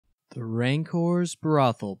The Rancor's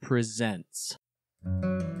Brothel presents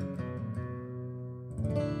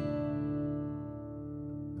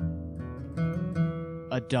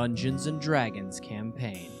a Dungeons & Dragons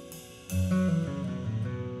campaign.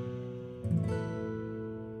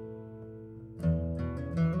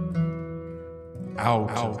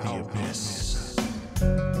 Out of the abyss.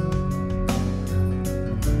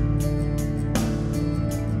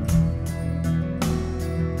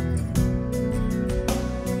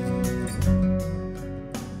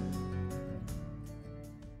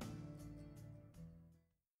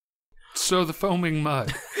 So the foaming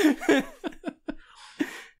mud.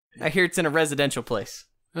 I hear it's in a residential place.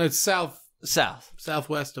 It's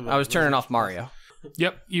Southwest of. I was turning off Mario.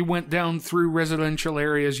 Yep, you went down through residential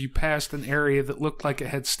areas. You passed an area that looked like it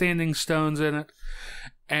had standing stones in it,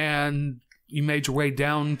 and you made your way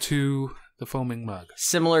down to the foaming mud.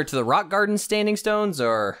 Similar to the rock garden standing stones,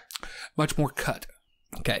 or Much more cut.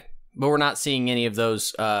 okay, but we're not seeing any of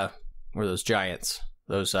those. Were those giants?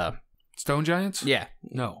 Those Stone giants? yeah.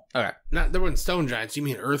 No. Okay. Not, there weren't stone giants. You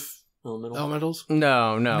mean earth elementals?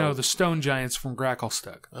 No. No, the stone giants from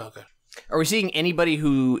Gracklestug. Okay. Are we seeing anybody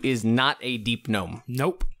who is not a deep gnome?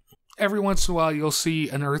 Nope. Every once in a while, you'll see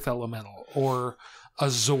an earth elemental or a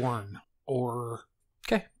Zorn or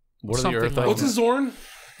Okay. What are something the earth like What's a Zorn?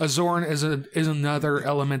 A Zorn is another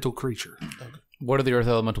elemental creature. What are the earth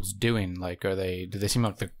elementals doing? Like, do they seem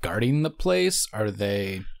like they're guarding the place? Are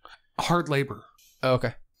they Hard labor. oh,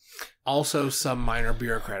 okay? Also, some minor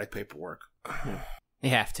bureaucratic paperwork. You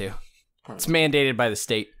have to. It's mandated by the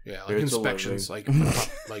state. Yeah, like inspections, like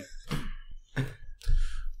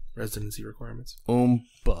residency requirements.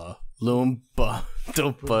 Loompa,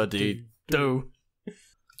 doompa dee doo.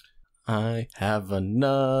 I have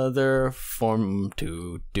another form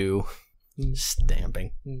to do.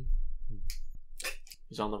 Stamping.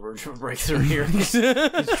 He's on the verge of a breakthrough here. He's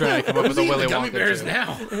trying to come up with a Willy Gummy Wonka bears joke.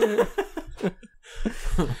 now.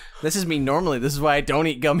 This is me normally. This is why I don't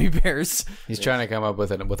eat gummy bears. He's trying to come up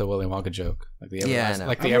with a Willy Wonka joke, like the Yeah, I everlasting, know.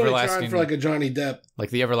 like I'm the really everlasting, trying for like a Johnny Depp. like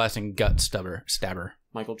the everlasting gut stabber.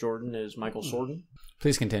 Michael Jordan is Michael Sorden.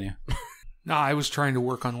 Please continue. No, I was trying to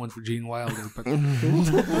work on one for Gene Wilder, but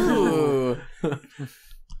Ooh.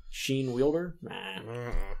 Sheen Wielder?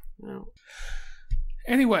 Nah. No.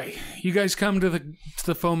 anyway, you guys come to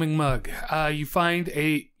the foaming mug. You find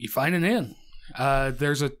an inn.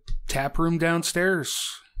 There's a tap room downstairs.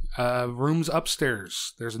 Rooms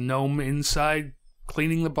upstairs. There's a gnome inside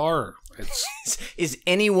cleaning the bar. Is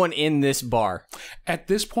anyone in this bar? At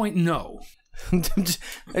this point, no.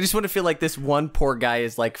 I just want to feel like this one poor guy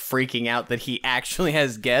is like freaking out that he actually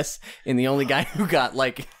has guests, and the only guy who got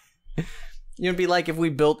like, it'd be like if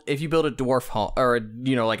you built a dwarf hall or a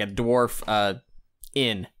dwarf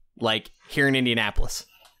inn like here in Indianapolis.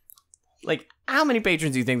 Like, how many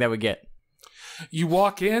patrons do you think that would get? You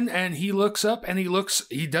walk in and he looks up and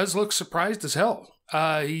he does look surprised as hell.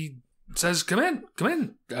 He says, come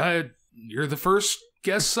in. You're the first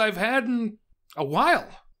guests I've had in a while.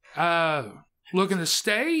 Looking to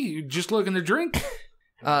stay? You just looking to drink?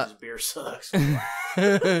 This beer sucks.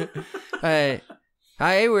 Hi,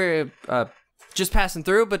 we're just passing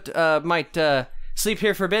through, but might sleep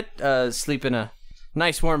here for a bit. Sleep in a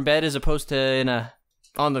nice warm bed as opposed to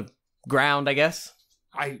on the ground, I guess.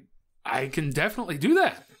 I can definitely do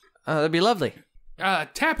that. That'd be lovely.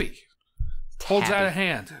 Tappy holds out a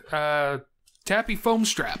hand. Tappy foam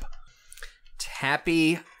strap.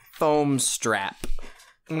 Tappy foam strap.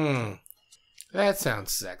 That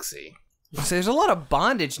sounds sexy. So there's a lot of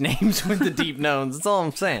bondage names with the deep gnomes. That's all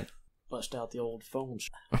I'm saying. Bust out the old phone.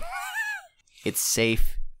 It's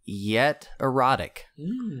safe yet erotic.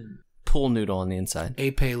 Pool noodle on the inside.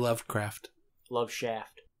 A.P. Lovecraft. Love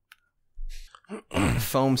Shaft.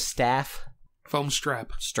 Foam staff. Foam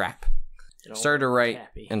strap. Strap. It all Started to write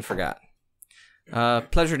tappy. and forgot.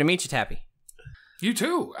 Pleasure to meet you, Tappy. You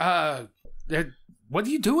too. What are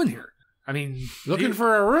you doing here? I mean, Looking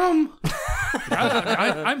for a room?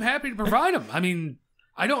 I'm happy to provide them. I mean,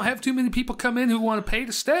 I don't have too many people come in who want to pay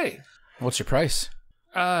to stay. What's your price?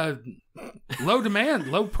 Low demand,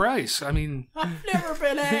 low price. I mean, I've never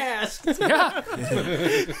been asked. yeah.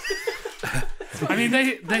 I mean,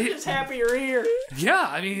 I'm just happy you're here. yeah.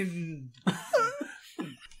 I mean,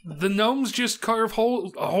 the gnomes just carve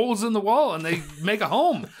holes in the wall and they make a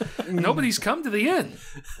home. Nobody's come to the inn.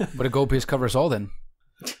 But a gold piece covers all. Then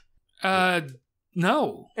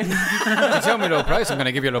No. you tell me low price. I'm going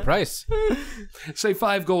to give you a low price. Say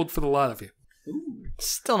 5 gold for the lot of you.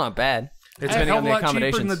 Still not bad. It's a Depending hell on of the a lot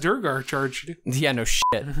cheaper than the accommodations. Durgar charged you. Yeah, no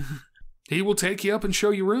shit. He will take you up and show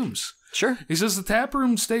you rooms. Sure. He says the tap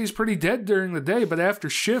room stays pretty dead during the day, but after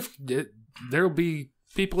shift, there'll be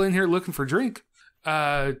people in here looking for drink.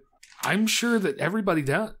 I'm sure that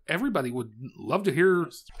everybody would love to hear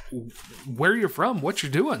where you're from, what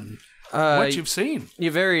you're doing, what you've seen.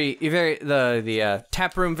 The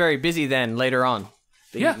tap room very busy then later on.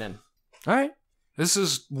 Yeah. Evening. All right. This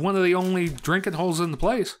is one of the only drinking holes in the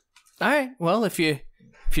place. All right. Well, if you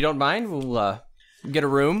don't mind, we'll get a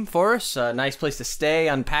room for us. A nice place to stay,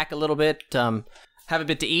 unpack a little bit, have a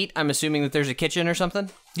bit to eat. I'm assuming that there's a kitchen or something.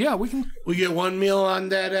 Yeah, we can. We get one meal on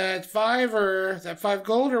that 5 or that 5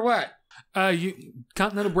 gold or what?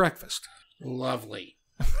 Continental breakfast. Lovely.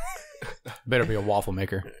 Better be a waffle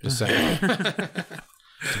maker. Just saying.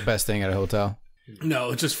 It's the best thing at a hotel.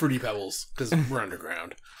 No, it's just Fruity Pebbles because we're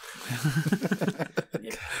underground.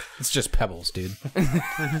 It's just pebbles, dude.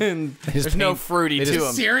 There's no fruity to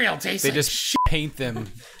them. Cereal tastes They like just shit. paint them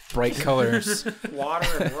bright colors.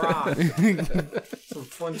 Water and rock. Some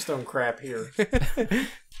Flintstone crap here.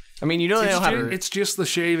 I mean, you know they don't have. It's just the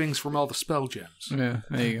shavings from all the spell gems. Yeah,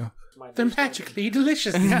 there you go. They're magically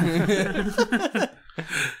delicious.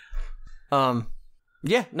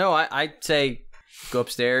 Yeah. No, I'd say go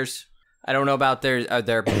upstairs. I don't know about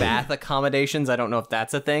their bath accommodations. I don't know if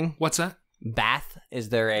that's a thing. What's that? Bath? Is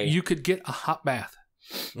there a? You could get a hot bath.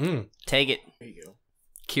 Take it. There you go.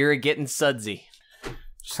 Kira getting sudsy.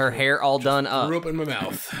 Her hair all done up. Threw up in my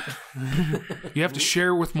mouth. You have to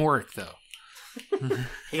share with Morauk, though.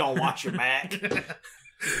 He gonna wash your back.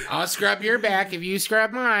 I'll scrub your back if you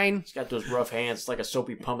scrub mine. He's got those rough hands. It's like a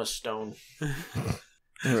soapy pumice stone.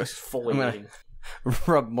 Just fully I'm gonna- eating.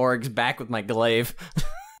 Rub Morg's back with my glaive.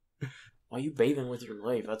 Why are you bathing with your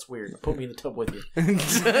glaive? That's weird. Put me in the tub with you.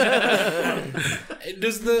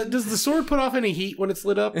 Does the sword put off any heat when it's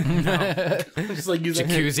lit up? No. Just like use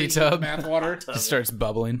Jacuzzi tub. bath water. It starts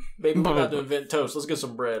bubbling. Baby, we're about to invent toast. Let's get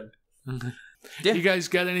some bread. Yeah. You guys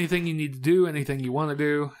got anything you need to do? Anything you want to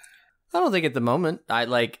do? I don't think at the moment.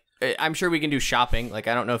 I'm sure we can do shopping. Like,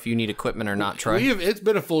 I don't know if you need equipment or not, Troy. It's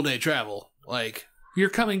been a full day travel. Like, You're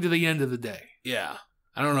coming to the end of the day. yeah.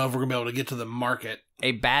 I don't know if we're gonna be able to get to the market.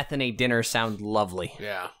 A bath and a dinner sound lovely.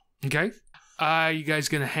 Yeah. Okay. You guys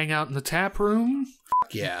gonna hang out in the tap room?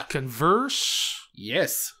 Yeah. Converse?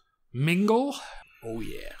 Yes. Mingle? Oh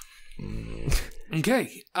yeah.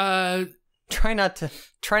 Okay. Try not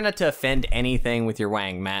to offend anything with your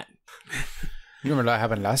wang, Matt. You remember that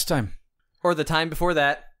happened last time? Or the time before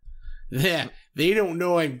that. Yeah. They don't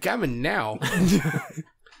know I'm coming now.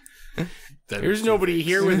 There's nobody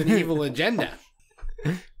here with an evil agenda.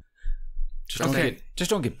 Just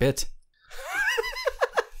don't get bit.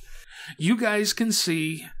 You guys can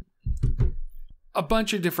see a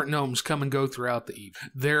bunch of different gnomes come and go throughout the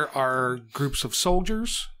evening. There are groups of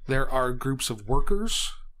soldiers. There are groups of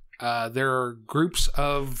workers. There are groups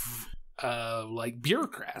of like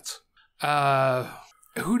bureaucrats.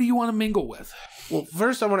 Who do you want to mingle with? Well,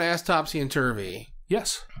 first I want to ask Topsy and Turvy.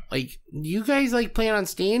 Yes. Like, do you guys plan on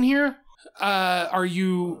staying here? Are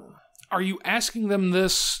you asking them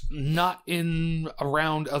this not in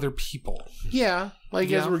around other people? Yeah. As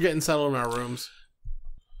Yeah. we're getting settled in our rooms.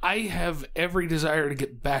 I have every desire to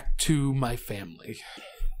get back to my family.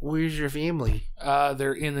 Where's your family?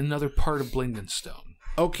 They're in another part of Blingdenstone.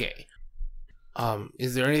 Okay.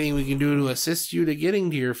 Is there anything we can do to assist you to getting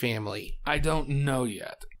to your family? I don't know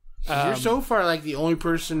yet. You're so far the only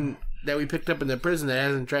person that we picked up in the prison that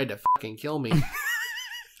hasn't tried to fucking kill me.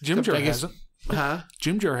 Jim Jar I guess- hasn't. Huh?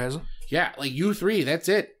 Jim Jar hasn't. Yeah, you three, that's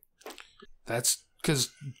it. That's because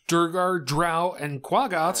Durgar, Drow, and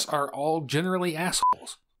Quaggoths are all generally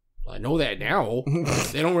assholes. Well, I know that now.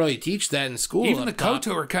 They don't really teach that in school. Even the up top.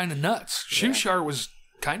 Koto are kind of nuts. Shushar was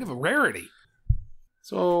kind of a rarity.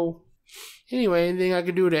 So, anyway, anything I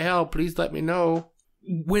can do to help, please let me know.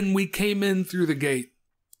 When we came in through the gate,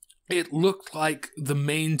 it looked like the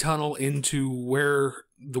main tunnel into where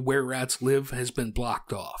the were-rats live has been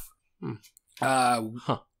blocked off.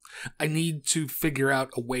 I need to figure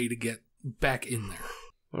out a way to get back in there.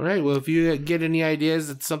 All right, well, if you get any ideas,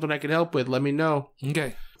 it's something I can help with, let me know.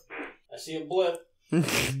 Okay. I see a blip.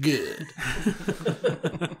 Good.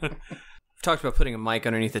 Talked about putting a mic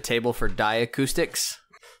underneath the table for diacoustics.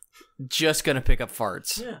 Just gonna pick up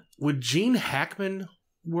farts. Yeah. Would Gene Hackman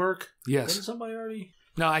work? Didn't Yes. somebody already?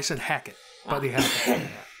 No, I said Hackett. Buddy Hackett.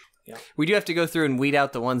 We do have to go through and weed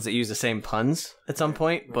out the ones that use the same puns at some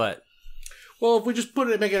point, but Well, if we just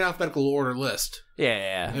make an alphabetical order list.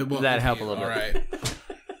 yeah, it won't that'd be help a you. little All bit. right.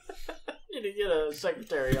 Need to get a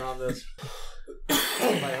secretary on this.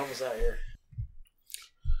 Somebody help us out here.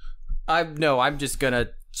 I'm just gonna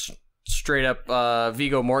straight up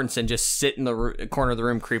Viggo Mortensen just sit in the corner of the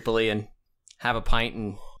room creepily and have a pint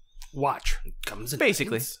and Watch. Comes in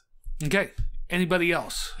basically. pints. Okay. Anybody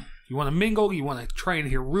else? You want to mingle? You want to try and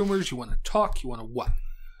hear rumors? You want to talk? You want to what?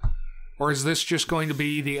 Or is this just going to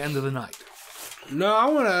be the end of the night? No,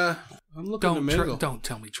 I'm looking to mingle. Don't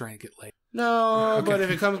tell me trying to get laid. No, Okay. but if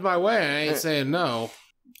it comes my way, I ain't saying no.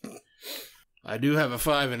 I do have a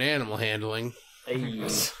 5 in animal handling. Hey.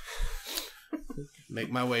 Make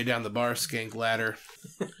my way down the bar skank ladder.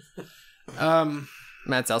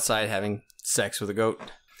 Matt's outside having sex with a goat.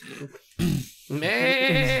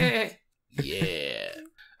 Meh. Yeah.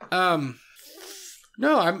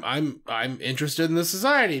 No, I'm interested in the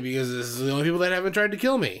society because this is the only people that haven't tried to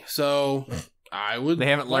kill me. So I would. They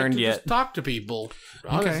haven't like learned to yet. Just talk to people.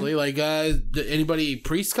 Honestly, like, anybody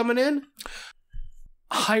priests coming in?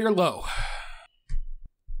 High or low?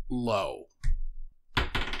 Low.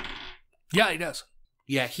 Yeah, he does.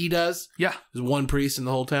 Yeah, he does. Yeah. There's one priest in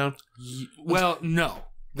the whole town. Well, no.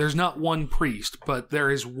 There's not one priest, but there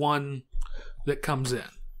is one that comes in.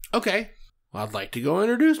 Okay. Well, I'd like to go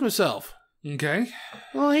introduce myself. Okay.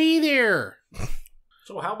 Well, hey there.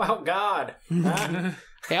 So how about God? Huh?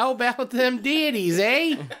 How about them deities,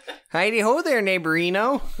 eh? Heidi ho there,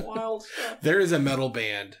 neighborino. Wild stuff. There is a metal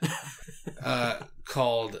band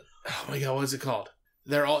called, oh my god, what is it called?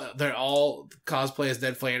 They're all cosplay as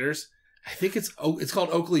Ned Flanders. I think it's called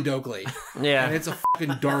Oakley Dokley. Yeah. And it's a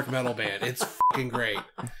fucking dark metal band. It's fucking great.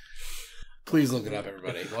 Please look it up,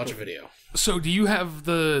 everybody. Watch a video. So do you have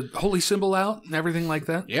the holy symbol out and everything like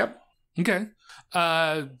that? Yep. Okay.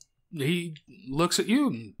 He looks at you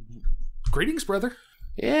and, greetings, brother.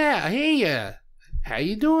 Yeah, hey, how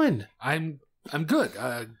you doing? I'm good.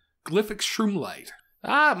 Glyphic Shroomlight.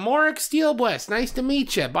 Ah, Morauk Steelblessed. Nice to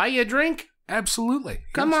meet you. Buy you a drink? Absolutely.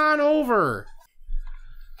 Come on over.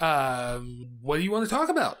 What do you want to talk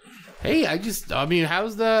about? Hey, I mean,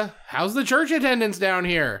 how's the church attendance down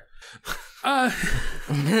here? I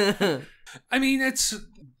mean,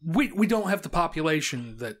 we don't have the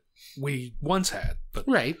population that we once had, but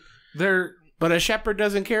Right. But a shepherd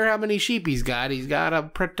doesn't care how many sheep he's got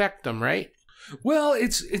to protect them, right? well,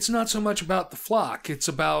 it's not so much about the flock. It's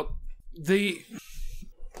about I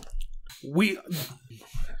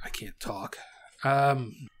can't talk.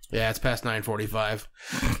 Yeah, it's past 9:45.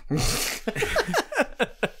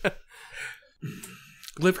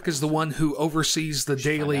 Glyphic is the one who oversees the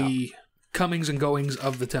daily comings and goings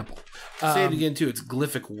of the temple. Say it again, too. It's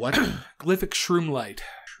Glyphic what? Glyphic Shroomlight.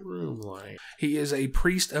 Shroomlight. He is a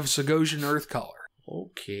priest of Segosian Earthcaller.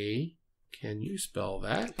 Okay. Can you spell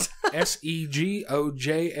that?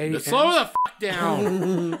 Segojan. Slow the fuck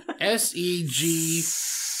down. S-E-G...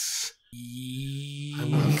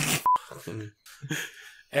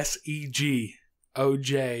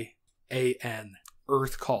 Segojan.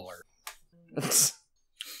 Earthcaller.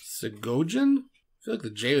 Segojan? I feel like the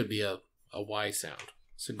J would be a Y sound.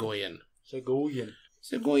 Segoyan. Segoyan.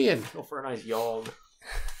 Segoyan. Go for a nice yog.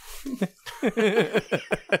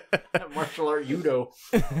 Martial art judo.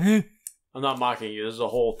 I'm not mocking you. This is a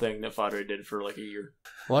whole thing that Fadre did for like a year.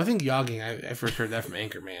 Well, I think yogging, I first heard that from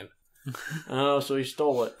Anchorman. Oh, so he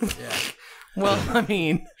stole it. Yeah. Well, I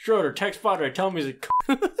mean, Schroeder, text Fadre. Tell him he's a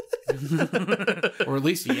Or at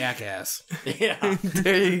least a yak ass. yeah.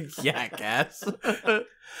 jackass.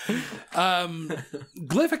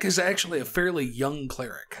 Glyphic is actually a fairly young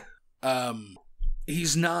cleric.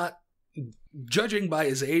 He's not, judging by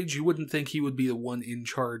his age, you wouldn't think he would be the one in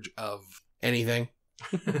charge of Anything.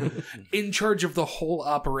 in charge of the whole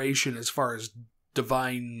operation as far as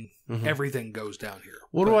divine everything goes down here.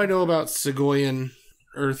 What do I know about Segoyan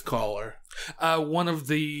Earthcaller? One of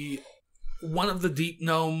the deep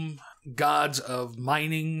gnome gods of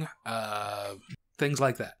mining, things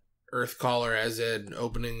like that. Earthcaller as in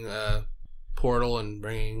opening a portal and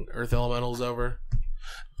bringing earth elementals over?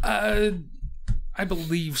 I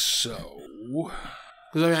believe so.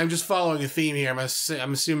 Because I mean, I'm just following a theme here. I'm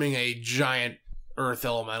assuming a giant earth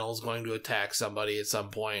elemental is going to attack somebody at some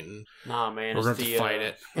point, and Nah, man. we're It's going to fight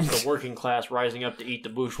it. It's the working class rising up to eat the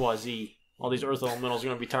bourgeoisie. All these earth elementals are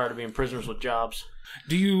going to be tired of being prisoners with jobs.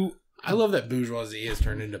 I love that bourgeoisie has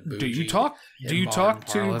turned into bougie. Do you talk in modern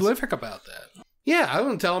to parlance. Glyphic about that? Yeah, I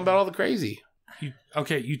want to tell him about all the crazy.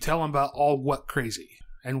 You tell him about all what crazy.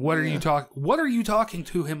 And what are you talking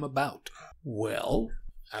to him about? Well,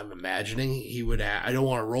 I'm imagining he would. I don't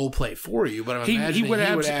want to role play for you, but I'm imagining He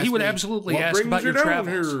would me, absolutely "What ask brings about you your down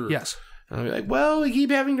travels. here?" Yes. And I'll be like, well, we keep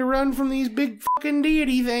having to run from these big fucking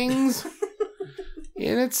deity things.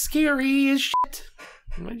 And it's scary as shit.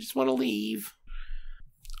 I just want to leave.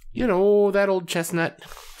 You know, that old chestnut.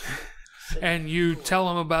 And you tell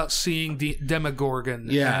him about seeing Demogorgon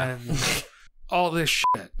Yeah. and all this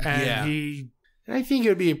shit. And Yeah. he... I think it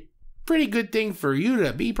would be a pretty good thing for you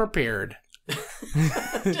to be prepared.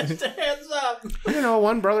 Just a heads up.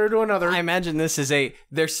 one brother to another. I imagine this is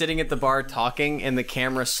they're sitting at the bar talking, and the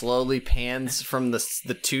camera slowly pans from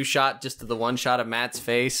the two shot just to the one shot of Matt's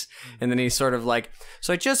face, and then he's sort of like,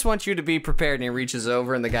 so I just want you to be prepared, and he reaches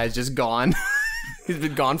over, and the guy's just gone. He's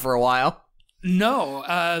been gone for a while. No,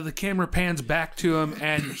 the camera pans back to him,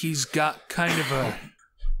 and he's got kind of a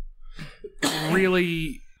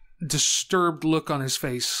really disturbed look on his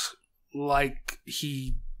face, like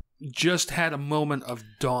he just had a moment of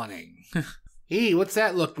dawning. Hey, what's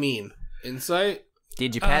that look mean? Insight?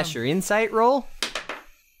 Did you pass your insight roll?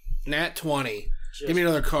 Nat 20. Give me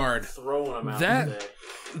another card. Throwing them out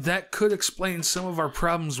That could explain some of our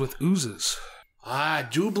problems with oozes. Ah,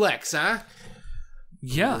 Dublex, huh?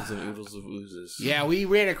 Yeah. and oodles of oozes. Yeah, we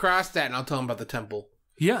ran across that, and I'll tell him about the temple.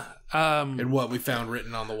 Yeah. And what we found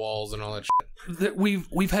written on the walls and all that shit. That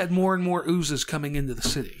we've had more and more oozes coming into the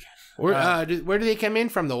city. Where do they come in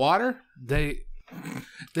from? The water? They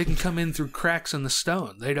can come in through cracks in the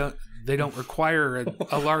stone. They don't require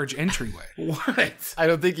a large entryway. What? I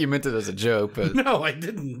don't think you meant it as a joke, but No, I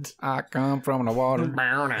didn't. I come from the water.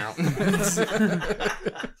 Brown out.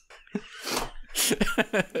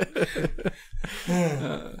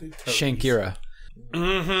 Shankira.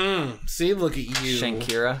 Mm-hmm. See, look at you.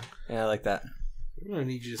 Shankira. Yeah, I like that. I'm gonna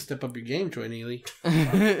need you to step up your game, Troy Neely.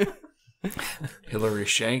 Hillary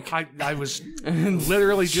Shank. I was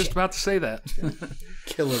literally just about to say that.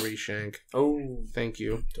 Killery Shank. Oh, Thank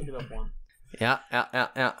you. took it up one. Yeah.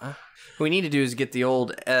 What we need to do is get the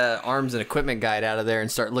old arms and equipment guide out of there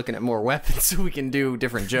and start looking at more weapons so we can do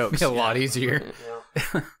different jokes. A lot easier.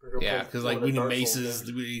 Yeah, because like we need maces,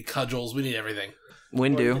 we need cudgels, we need everything.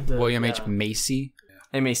 Windu. William H. Macy.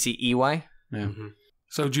 Macey. Yeah.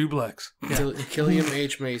 So Jublex. Killiam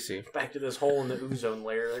H. Macy. Back to this hole in the oozone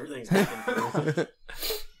layer. Everything's taken through.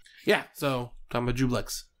 Yeah, so talking about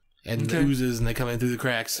Jublex. And the oozes, and they come in through the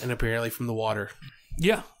cracks, and apparently from the water.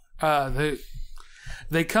 Yeah.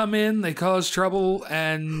 They come in, they cause trouble,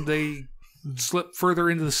 and they slip further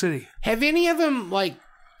into the city. Have any of them, like,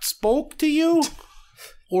 spoke to you?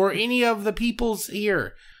 Or any of the peoples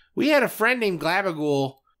here? We had a friend named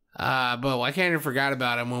Glabagool, but I kind of forgot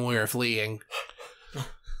about him when we were fleeing.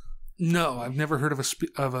 No, I've never heard of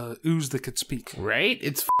a ooze that could speak. Right?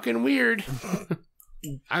 It's fucking weird.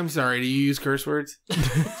 I'm sorry, do you use curse words?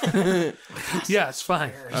 Yeah, it's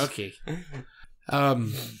fine. Okay.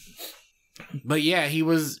 But yeah,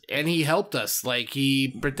 he helped us. Like,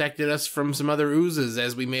 he protected us from some other oozes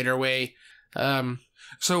as we made our way,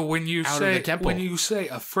 So when you out of the temple. say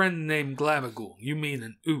a friend named Glabagool, you mean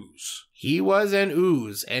an ooze. He was an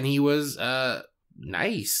ooze, and he was,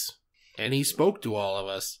 nice. And he spoke to all of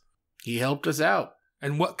us. He helped us out.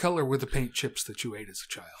 And what color were the paint chips that you ate as a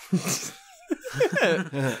child?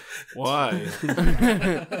 Why?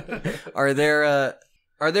 Are there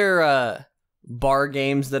bar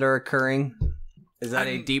games that are occurring? Is that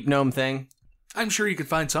a Deep Gnome thing? I'm sure you could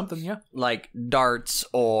find something, yeah. Like darts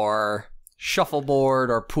or shuffleboard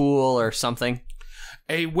or pool or something?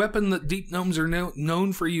 A weapon that deep gnomes are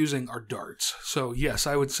known for using are darts. So yes,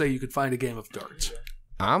 I would say you could find a game of darts.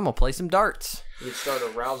 I'm gonna play some darts. You could start a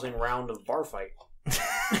rousing round of bar fight.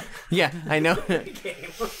 Yeah, I know.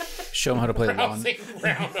 Show them how to play lawn.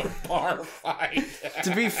 Round of bar fight.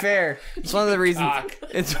 To be fair, it's one of the reasons.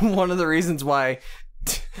 It's one of the reasons why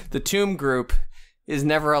the Tomb Group is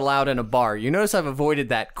never allowed in a bar. You notice I've avoided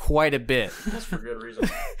that quite a bit. That's for good reason.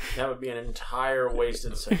 That would be an entire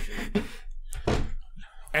wasted section.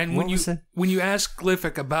 And when you ask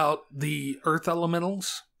Glyphic about the earth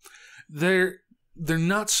elementals, they're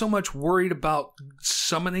not so much worried about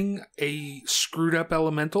summoning a screwed up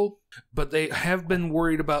elemental, but they have been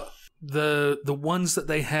worried about the ones that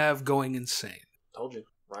they have going insane. Told you.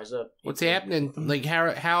 Rise up. What's happening? Like,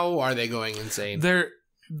 how are they going insane?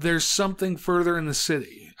 There's something further in the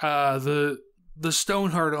city. The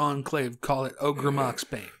Stoneheart Enclave call it Ogremock's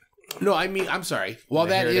Bane. No, I mean, I'm sorry. Well,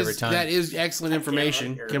 I hear it every time. that is excellent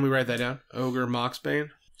information. Can we write that down? Ogre Moxbane?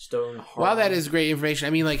 Stoneheart. Wow, that is great information. I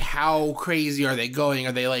mean, like, how crazy are they going?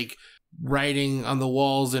 Are they, like, writing on the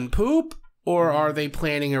walls in poop? Or are they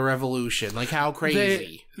planning a revolution? Like, how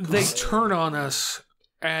crazy? They turn on us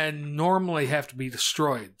and normally have to be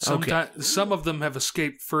destroyed. Sometimes some of them have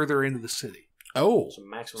escaped further into the city. Oh, Some so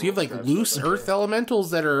maximum you have, like, stress loose up there. earth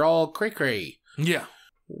elementals that are all cray-cray. Yeah.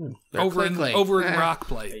 They're Over clay-clay. in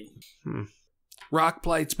Rockblight. Hey,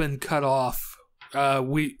 Rockblight's been cut off.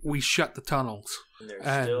 We shut the tunnels. and there's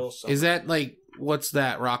And still some Is that, like, what's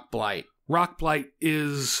that? Rock blight? Rockblight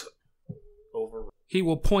is... over. He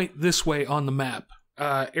will point this way on the map.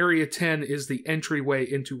 Area 10 is the entryway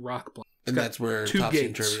into Rockblight. And that's where two Topsy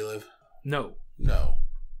and gates. Turvy live? No. No.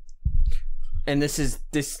 And this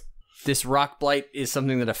this rock blight is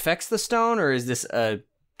something that affects the stone, or is this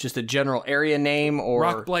just a general area name? Or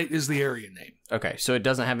Rock blight is the area name. Okay, so it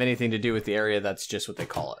doesn't have anything to do with the area. That's just what they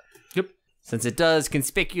call it. Yep. Since it does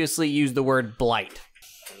conspicuously use the word blight.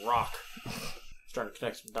 Rock. Starting to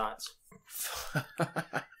connect some dots.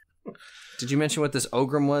 Did you mention what this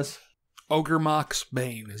Ogrim was? Ogremok's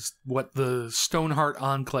Bane is what the Stoneheart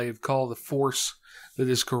Enclave call the force that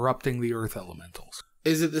is corrupting the Earth Elementals.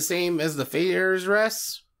 Is it the same as the Fair's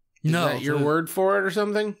Rest? Is No, that your word for it or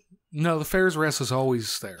something? No, the Fair's Rest is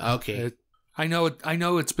always there. Okay. I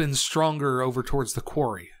know it's been stronger over towards the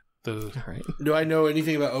quarry. All right. Do I know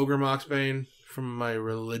anything about Ogremok's Bane from my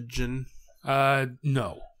religion?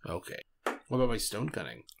 No. Okay. What about my stone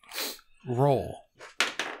cutting? Roll.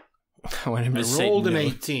 I want him to I say rolled an no.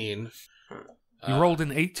 18. You rolled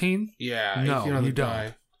an 18? Yeah. No, 18 on the you don't.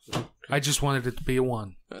 die. I just wanted it to be a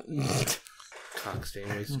 1. Cockstay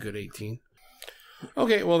anyways, a good 18.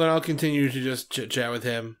 Okay, well then I'll continue to just chit-chat with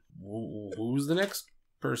him. Who's the next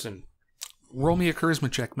person? Roll me a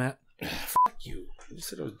charisma check, Matt. Fuck you. I just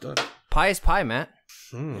said I was done. Pie is pie, Matt.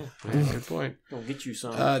 Yeah, good point. I'll get you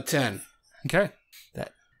some. 10. Okay.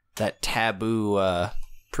 That taboo,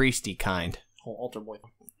 priesty kind. Whole altar boy.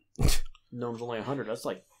 Gnome's only 100. That's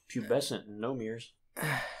like pubescent in gnome years.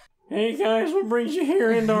 Hey guys, what brings you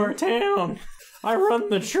here into our town? I run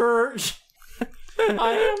the church.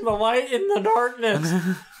 I am the light in the darkness.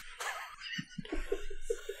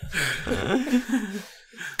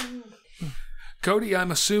 Cody, I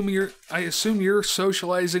assume you're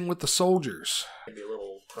socializing with the soldiers. Maybe a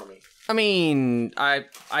little crummy. I mean, I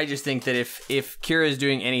just think that if Kira is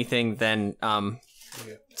doing anything, then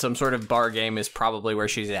some sort of bar game is probably where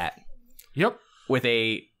she's at. Yep. With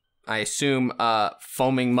I assume,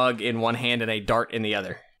 foaming mug in one hand and a dart in the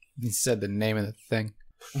other. He said the name of the thing.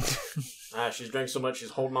 She's drank so much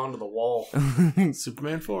she's holding on to the wall.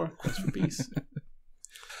 Superman 4. Quest for Peace.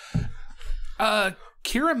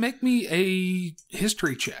 Kira, make me a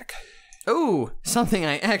history check. Ooh, something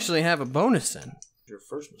I actually have a bonus in. Your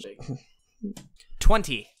first mistake.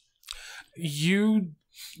 20. You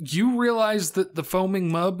realize that the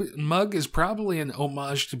foaming mug is probably an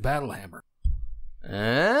homage to Battlehammer.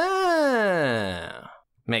 Ah,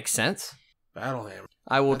 makes sense. Battlehammer.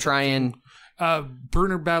 I will try and...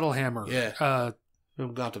 Burner Battlehammer. Yeah.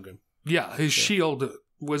 Gotham. Yeah, his shield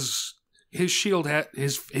had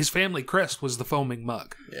his family crest was the foaming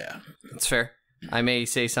mug. Yeah. That's fair. I may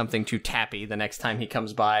say something to Tappy the next time he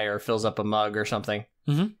comes by or fills up a mug or something.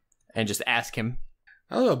 Mm-hmm. And just ask him.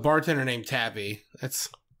 I know a bartender named Tappy. That's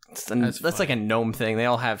like a gnome thing. They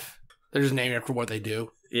all have... They're just named after what they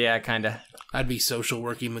do. Yeah, kind of. I'd be social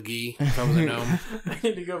worky McGee if I was a gnome. I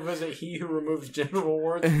need to go visit he who removes genital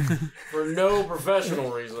warts for no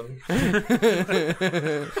professional reason.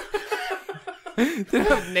 They don't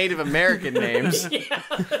have Native American names. Yeah,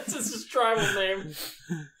 that's his tribal name.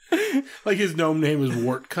 Like his gnome name is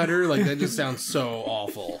Wart Cutter. Like that just sounds so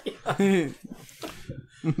awful. There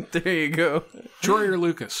you go. Troy or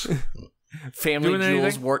Lucas? Family Doing Jewels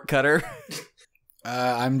anything? wart cutter.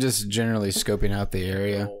 I'm just generally scoping out the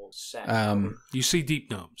area. You see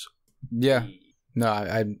deep gnomes. Yeah. No,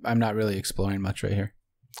 I'm not really exploring much right here.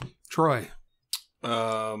 Troy.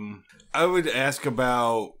 I would ask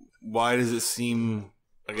about why does it seem,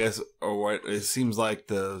 I guess, or what it seems like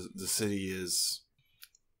the city is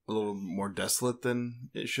a little more desolate than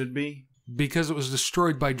it should be. Because it was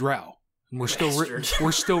destroyed by Drow. And we're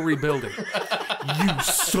still rebuilding. You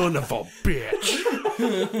son of a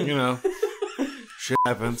bitch. You know, shit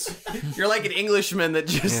happens. You're like an Englishman that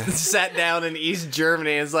just sat down in East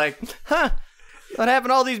Germany and is like, huh, what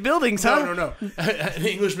happened to all these buildings, huh? No. An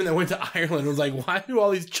Englishman that went to Ireland was like, why do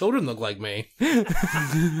all these children look like me?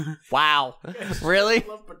 Wow. Really? I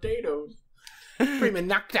love potatoes. Prima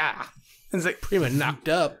nocta. It's like prima knocked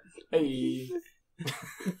up. Hey.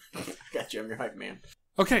 Got you. I'm your hype man.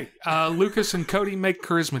 Okay, Lucas and Cody make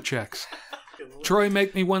charisma checks. Troy,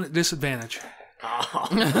 make me one at disadvantage.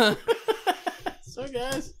 Oh. So,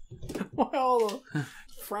 guys, why all the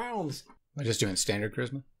frowns? Am I just doing standard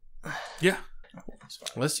charisma? Yeah.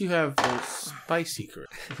 Unless you have a spicy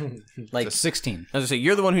charisma. Like, It's a 16. I was gonna say,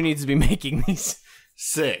 you're the one who needs to be making these.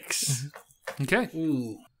 6. Okay.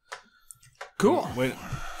 Ooh. Cool. Wait.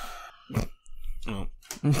 Oh.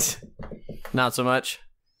 Not so much.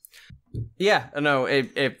 Yeah, no,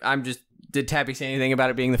 I'm just... Did Tappy say anything about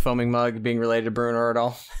it being the foaming mug, being related to Bruner at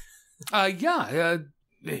all?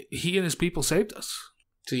 He and his people saved us.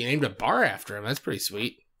 So you named a bar after him. That's pretty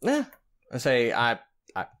sweet. Yeah. I say, I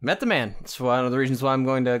met the man. It's one of the reasons why I'm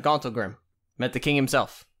going to Gauntlgrim. Met the king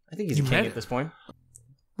himself. I think he's a You king met at this point.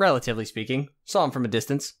 Relatively speaking. Saw him from a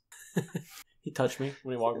distance. He touched me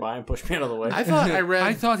when he walked by and pushed me out of the way. I thought I read.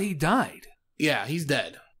 I thought he died. Yeah, he's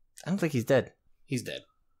dead. I don't think he's dead. He's dead.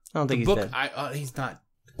 I don't think The he's book, dead. he's not.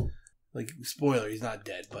 Like, spoiler, he's not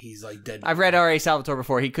dead, but he's like dead. I've read R.A. Salvatore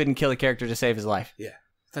before. He couldn't kill a character to save his life Yeah,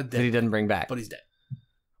 he's not that he dead, doesn't bring back. but he's dead.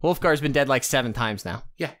 Wolfgar's been dead like 7 times now.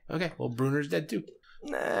 Yeah, okay. Well, Bruner's dead too.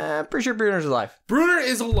 Nah, pretty sure Bruner's alive. Bruner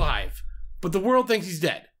is alive, but the world thinks he's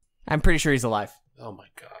dead. I'm pretty sure he's alive. Oh my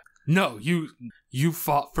god. No, you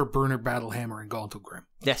fought for Bruner Battlehammer and Gauntlgrim.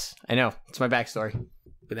 Yes, I know. It's my backstory.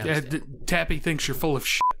 But now Yeah, he's dead. Tappy thinks you're full of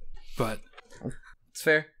shit, but It's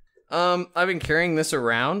fair. I've been carrying this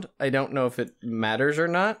around. I don't know if it matters or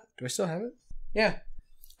not. Do I still have it? Yeah.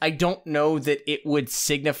 I don't know that it would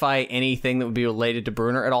signify anything that would be related to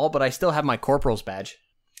Bruner at all, but I still have my Corporal's badge.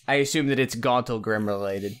 I assume that it's Gauntlgrim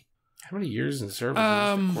related. How many years in service is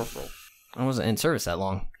Mr. Corporal? I wasn't in service that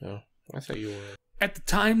long. No, I thought you were. at the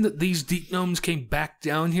time that these deep gnomes came back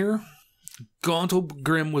down here,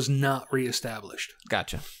 Gauntlgrim was not reestablished.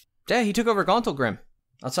 Gotcha. Yeah, he took over Gauntlgrim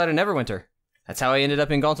outside of Neverwinter. That's how I ended up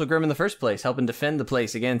in Gauntlgrim in the first place, helping defend the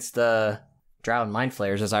place against Drow and Mind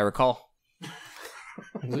Flayers, as I recall.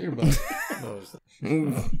 Was it your butt?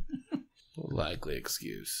 No, Likely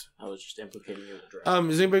excuse. I was just implicating you with Drow.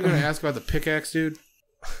 Is anybody going to ask about the pickaxe, dude?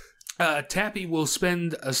 Tappy will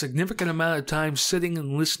spend a significant amount of time sitting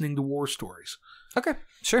and listening to war stories. Okay,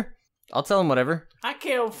 sure. I'll tell him whatever. I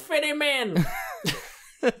killed 50 men!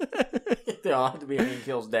 They all have to be Ian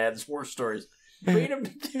Kill's dad's war stories. Beat him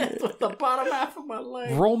to death with the bottom half of my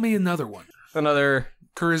leg. Roll me another one. Another...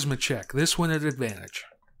 Charisma check. This one at advantage.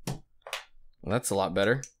 Well, that's a lot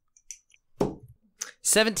better.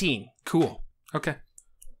 17. Cool. Okay.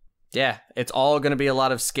 Yeah, it's all going to be a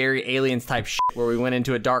lot of scary aliens type shit where we went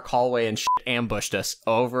into a dark hallway and shit ambushed us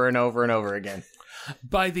over and over and over again.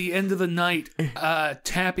 By the end of the night,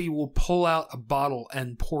 Tappy will pull out a bottle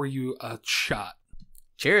and pour you a shot.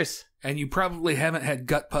 Cheers. And you probably haven't had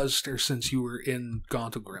Gutbuster since you were in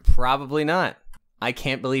Gauntlgrim. Probably not. I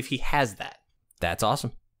can't believe he has that. That's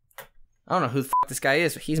awesome. I don't know who the fuck this guy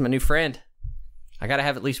is, but he's my new friend. I gotta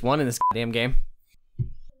have at least one in this goddamn game.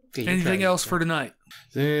 Okay, Anything else for tonight?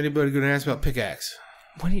 Is anybody going to ask about pickaxe?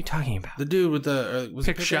 What are you talking about? The dude with the... was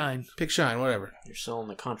it Pick Shine. Pick Shine, whatever. You're selling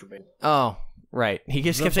the contraband. Oh, right. He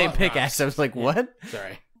just The kept saying butt pickaxe. rocks. I was like, what?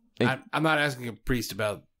 Sorry. It- I'm not asking a priest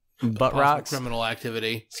about Butt possible rocks? criminal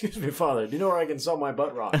activity. Excuse me, Father. Do you know where I can sell my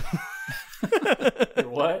butt rock?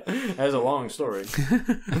 What? That's a long story.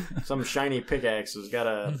 Some shiny pickaxe has got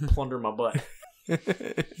to plunder my butt.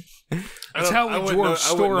 That's how we dwarves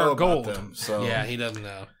store our gold. Them, so. Yeah, he doesn't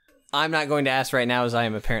know. I'm not going to ask right now as I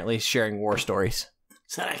am apparently sharing war stories.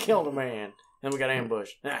 Said I killed a man. Then we got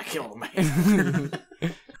ambushed. Then I killed a man.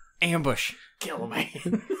 Ambush. Kill a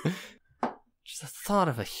man. Just the thought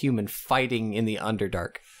of a human fighting in the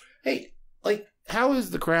Underdark. Hey, like, how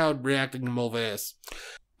is the crowd reacting to Malvayas?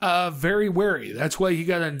 Very wary. That's why you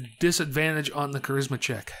got a disadvantage on the charisma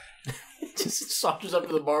check. Just saunters up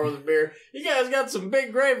to the bar with a beer. You guys got some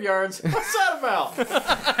big graveyards. What's that about?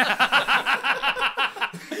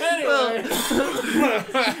 Anyway.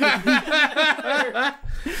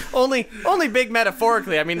 Only big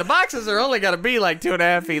metaphorically. I mean, the boxes are only got to be like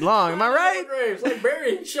 2.5 feet long. Am I right? Graves, like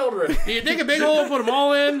burying children. Do you dig a big hole, put them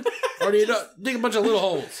all in, or do you dig a bunch of little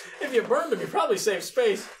holes? If you burned them, you probably save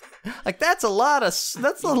space. Like that's a lot of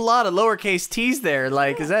lowercase t's there.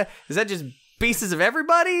 Like is that just pieces of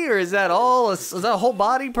everybody, or is that all? Is that a whole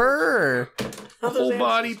body per? Or? A whole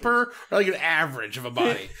body per, or like an average of a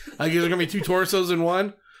body? Like, is there gonna be 2 torsos in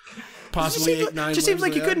one? Possibly 8, 9. Just seems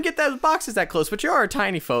like you couldn't get those boxes that close, but you are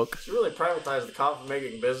tiny folk. It's really privatized the coffin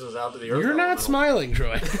making business out to the earth. You're not smiling,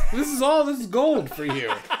 Troy. This is gold for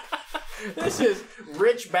you. This is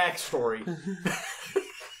rich backstory.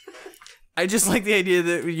 I just like the idea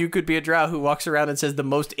that you could be a drow who walks around and says the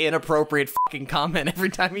most inappropriate fucking comment every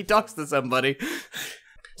time he talks to somebody.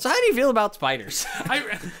 So how do you feel about spiders?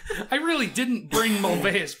 I really didn't bring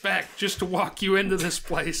Malvayas back just to walk you into this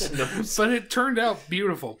place, but it turned out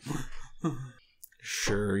beautiful.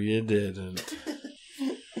 Sure you didn't.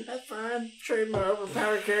 That's fine. Trade my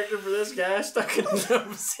overpowered character for this guy stuck in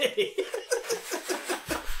Gnome City.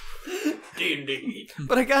 D&D.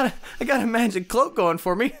 But I got a magic cloak going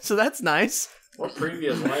for me, so that's nice. What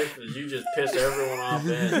previous life did you just piss everyone off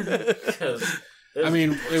in? Because I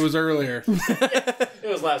mean, it was earlier. it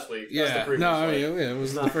was last week. That's the Yeah. previous No, I life. mean, it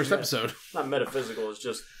was the first episode. Not metaphysical. It's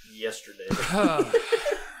just yesterday.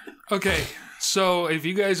 Okay, so if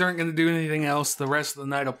you guys aren't going to do anything else, the rest of the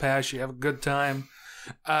night will pass. You have a good time.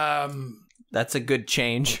 That's a good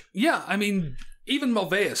change. Yeah, I mean, even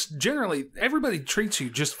Malvayas, generally, everybody treats you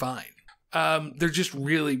just fine. They're just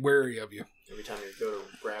really wary of you. Every time you go to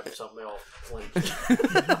grab grab something, they all flinch.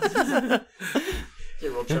 Get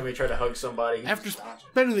real chummy, try to hug somebody. After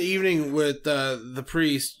spending the evening with the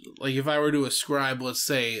priest, like if I were to ascribe, let's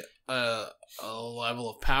say, a level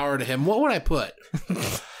of power to him, what would I put? I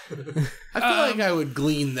feel like I would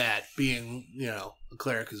glean that, being, a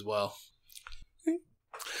cleric as well.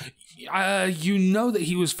 You know that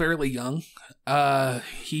he was fairly young.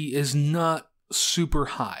 He is not super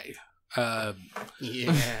high.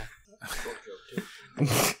 Yeah.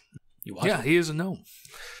 Yeah, he is a gnome.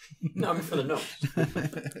 No, I'm for the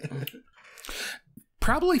gnomes.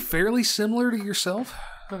 Probably fairly similar to yourself.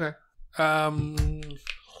 Okay.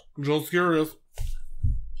 Just curious.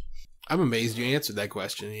 I'm amazed you answered that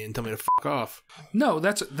question. You didn't tell me to fuck off. No,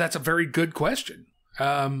 that's a very good question.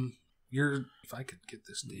 If I could get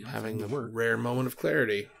this damn Having thing a to work. rare moment of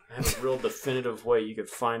clarity. I have a real definitive way you could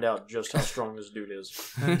find out just how strong this dude is.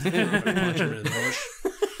 Punch him in the bush.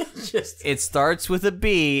 It starts with a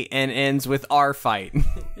B and ends with R fight.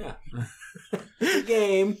 Yeah. It's a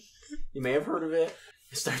game. You may have heard of it.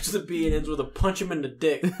 It starts with a B and ends with a punch him in the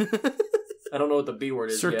dick. I don't know what the B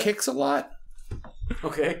word is Sir yet. kicks a lot.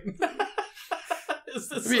 Okay.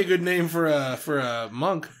 That'd be a good name for a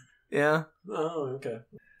monk. Yeah. Oh, okay.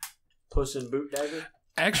 Puss in Boot Dagger?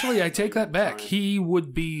 Actually, I take that back. He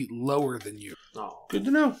would be lower than you Oh. Good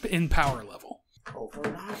to know. in power level. Over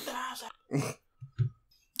 9,000.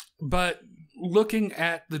 But looking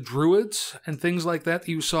at the druids and things like that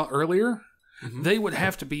you saw earlier, they would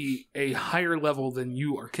have to be a higher level than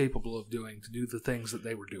you are capable of doing to do the things that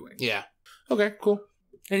they were doing. Yeah. Okay, cool.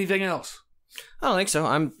 Anything else? I don't think so.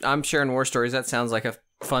 I'm sharing war stories. That sounds like a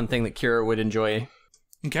fun thing that Kira would enjoy.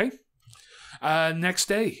 Okay. Next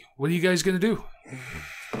day, what are you guys going to do?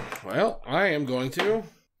 Well, I am going to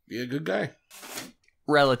be a good guy.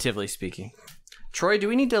 Relatively speaking. Troy, do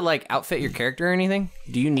we need to outfit your character or anything?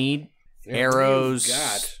 Do you need arrows?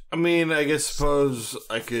 God. I mean, I guess suppose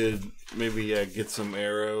I could maybe get some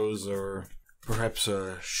arrows or perhaps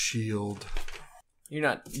a shield. You're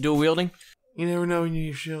not dual wielding? You never know when you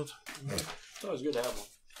need a shield. It's always good to have one.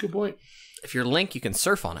 Good point. If you're Link, you can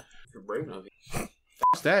surf on it. If you're brave enough.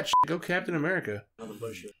 F that shit. Go Captain America. Another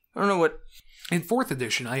bullshit. I don't know what. In 4th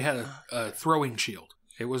edition, I had a throwing shield.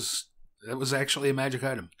 That was actually a magic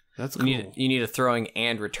item. That's You cool. need a throwing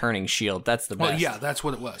and returning shield. That's the best. Well, yeah, that's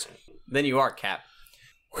what it was. Then you are Cap.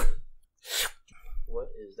 What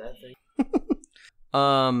is that thing?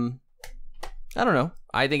 I don't know.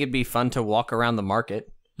 I think it'd be fun to walk around the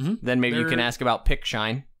market. Mhm. Then maybe you There- can ask about Pick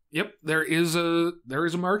Shine. Yep, there is a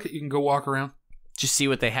market. You can go walk around. Just see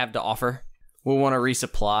what they have to offer. We'll want to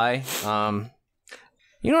resupply.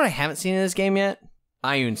 You know what I haven't seen in this game yet?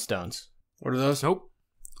 Ion stones. What are those? Nope.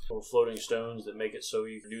 Little floating stones that make it so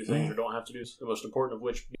you can do things or don't have to do. The most important of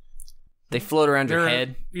which. They float around your They're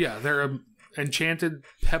head. they're a enchanted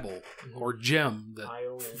pebble or gem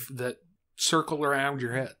Ion. that circle around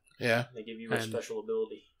your head. Yeah. They give you a And- special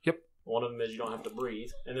ability. Yep. One of them is you don't have to breathe,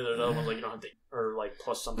 and then there's other ones like you don't have to, or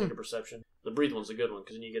plus something to perception. The breathe one's a good one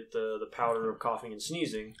because then you get the powder of coughing and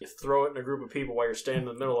sneezing. You throw it in a group of people while you're standing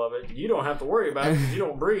in the middle of it. You don't have to worry about it because you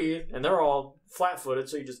don't breathe, and they're all flat-footed,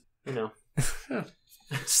 so you just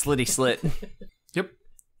Slitty slit. Yep.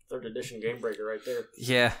 3rd edition game breaker right there.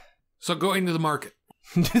 Yeah. So going to the market.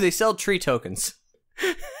 Do they sell tree tokens?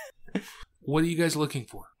 What are you guys looking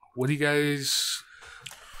for? What do you guys...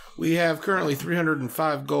 We have currently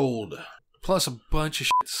 305 gold. Plus a bunch of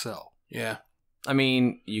shit to sell. Yeah. I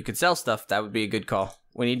mean, you could sell stuff. That would be a good call.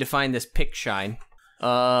 We need to find this Pick Shine.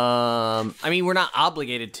 I mean, we're not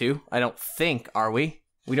obligated to. I don't think, are we?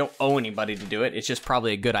 We don't owe anybody to do it. It's just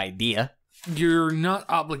probably a good idea. You're not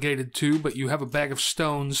obligated to, but you have a bag of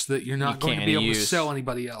stones that you're not You going to can't be able to use. sell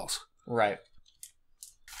anybody else. Right.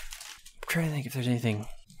 I'm trying to think if there's anything.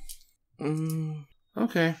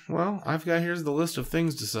 Okay. Well, here's the list of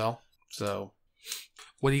things to sell. So,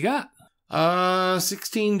 What do you got?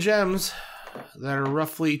 16 gems that are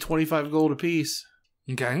roughly 25 gold apiece.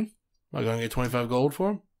 Okay. Am I going to get 25 gold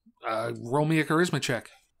for them? Roll me a charisma check.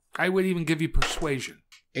 I would even give you persuasion.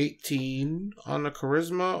 18 on the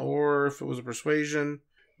charisma, or if it was a persuasion,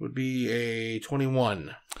 would be a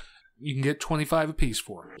 21. You can get 25 apiece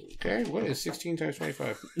for it. Okay, what is 16 times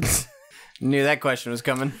 25? Knew that question was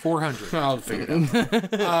coming. 400. I'll figure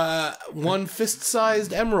it out. One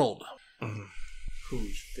fist-sized emerald.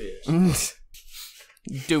 Who's fist?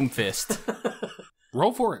 Doomfist.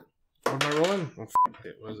 Roll for it. What am I rolling? Oh,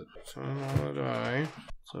 it was it. So on a die.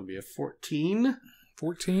 So it'd be a 14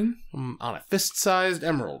 14. on a fist-sized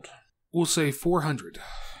emerald. We'll say 400.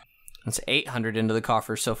 That's 800 into the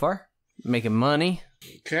coffers so far. Making money.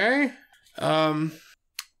 Okay.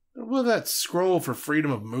 What about that scroll for freedom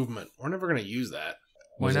of movement? We're never going to use that.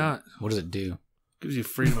 Why not? What does it do? Gives you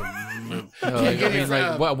freedom of movement.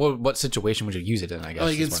 What situation would you use it in? I guess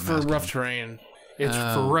Like is it's what for I'm asking. rough terrain. It's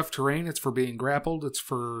for rough terrain. It's for being grappled. It's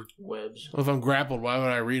for... Webs. Well, if I'm grappled, why would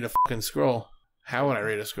I read a fucking scroll? How would I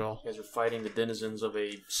read a scroll? You guys are fighting the denizens of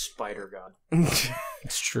a spider god.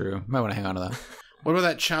 It's true. Might want to hang on to that. What about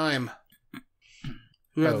that chime?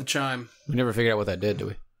 Who had the chime? We never figured out what that did, do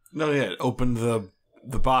we? No, yeah, it opened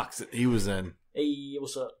the box that he was in. Hey,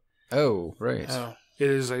 what's up? Oh, right. Oh. It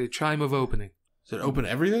is a chime of opening. Does it open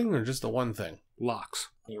everything or just the one thing? Locks.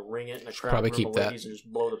 You ring it in a crowd Probably room keep of that. ladies and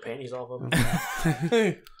just blow the panties off of them.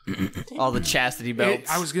 All the chastity belts.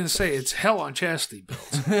 I was going to say, it's hell on chastity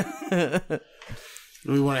belts.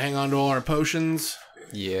 Do we want to hang on to all our potions?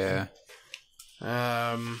 Yeah.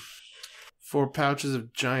 4 pouches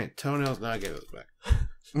of giant toenails. No, I gave those back.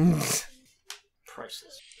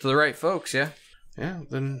 Priceless. To the right folks, yeah. Yeah,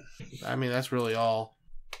 then, I mean, that's really all.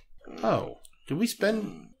 Oh, did we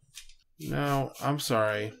spend... No, I'm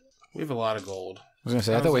sorry. We have a lot of gold. I was going to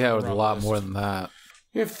say, I thought we had a lot more than that.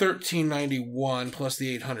 We have 1391 plus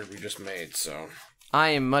the 800 we just made, so... I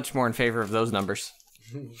am much more in favor of those numbers.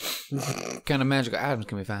 What kind of magical items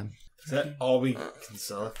can we find? Is that all we can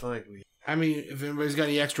sell? I feel like we... I mean, if anybody's got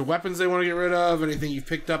any extra weapons they want to get rid of, anything you've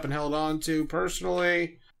picked up and held on to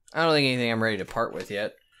personally... I don't think anything I'm ready to part with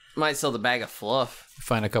yet. Might sell the bag of fluff.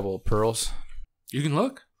 Find a couple of pearls. You can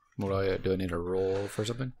look. What do I need to roll for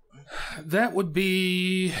something? That would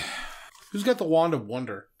be... Who's got the Wand of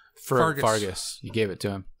Wonder? Fargus. You gave it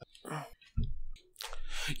to him.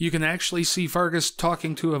 You can actually see Fargus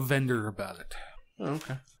talking to a vendor about it. Oh,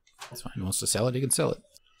 okay. That's fine. He wants to sell it, he can sell it.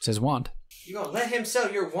 It's his wand. You gonna let him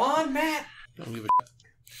sell your wand, Matt? Don't give a shit.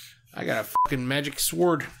 I got a fucking magic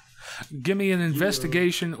sword. Give me an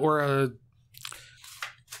investigation or a...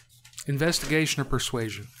 Investigation or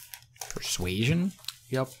persuasion. Persuasion?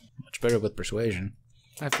 Yep. Much better with persuasion.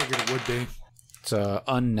 I figured it would be. It's a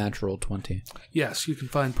unnatural 20. Yes, you can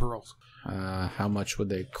find pearls. How much would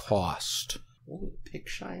they cost? What would pick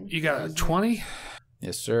shine? You got a 20?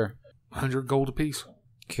 Yes, sir. 100 gold apiece.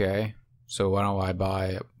 Okay. So why don't I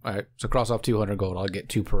buy... All right, so cross off 200 gold. I'll get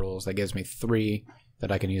 2 pearls. That gives me 3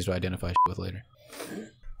 that I can use to identify shit with later.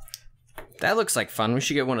 That looks like fun. We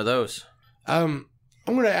should get one of those. I'm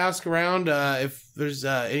going to ask around if there's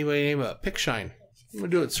anybody named Pickshine. I'm going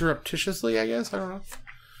to do it surreptitiously, I guess. I don't know.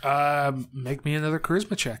 Make me another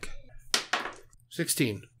charisma check.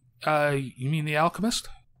 16. You mean the alchemist?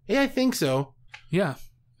 Yeah, I think so. Yeah.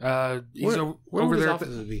 He's Where over would his there.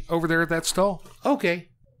 offices be? Over there at that stall. Okay.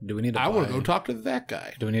 Do we need to I buy... want to go talk to that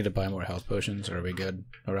guy. Do we need to buy more health potions, or are we good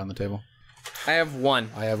around the table? I have one.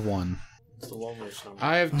 I have 1. It's the loneliest number.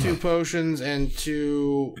 I have 2 potions and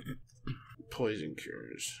 2 poison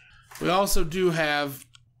cures. We also do have...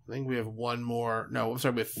 I think we have 1 more... No, I'm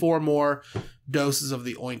sorry. We have 4 more doses of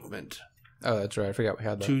the ointment. Oh, that's right. I forgot we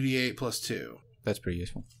had that. 2d8 plus 2. That's pretty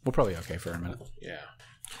useful. We're probably okay for a minute. Yeah.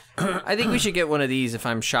 I think we should get one of these if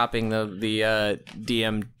I'm shopping the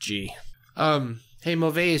DMG. Hey,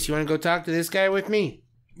 Malvayas, you want to go talk to this guy with me?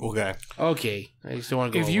 Okay. Okay. I just don't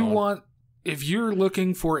want to go alone. If you're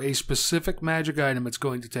looking for a specific magic item, it's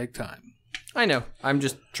going to take time. I know. I'm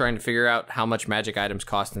just trying to figure out how much magic items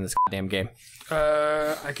cost in this goddamn game.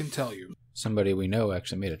 I can tell you. Somebody we know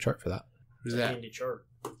actually made a chart for that. Who's that? Handy chart.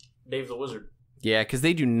 Dave the Wizard Yeah, because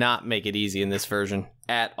they do not make it easy in this version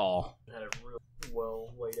at all. had it real well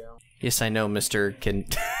laid out. Yes, I know, Mr. can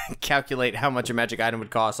calculate how much a magic item would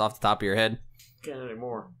cost off the top of your head. Can't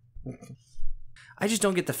anymore. I just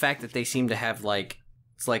don't get the fact that they seem to have, like,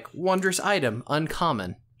 it's like wondrous item,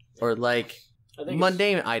 uncommon. Or, like, I think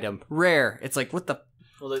mundane item, rare. It's like, what the...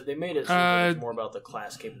 Well, they made it seem like it's more about the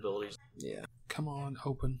class capabilities. Yeah. Come on,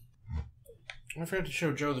 open. I forgot to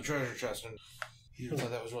show Joe the treasure chest, and he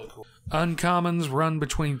thought that was really cool. Uncommons run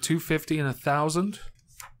between 250 and 1,000.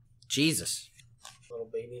 Jesus. Little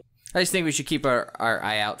baby. I just think we should keep our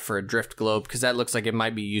eye out for a drift globe, because that looks like it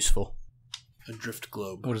might be useful. A drift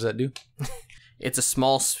globe. What does that do? It's a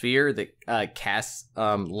small sphere that casts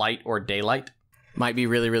light or daylight. Might be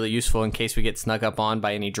really, really useful in case we get snuck up on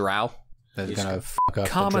by any drow. That's going to fuck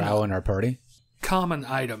up the drow in our party? Common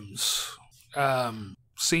items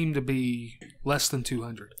seem to be less than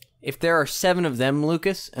 200. If there are 7 of them,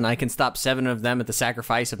 Lucas, and I can stop 7 of them at the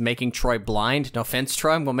sacrifice of making Troy blind, no offense,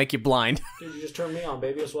 Troy, I'm going to make you blind. Dude, you just turned me on,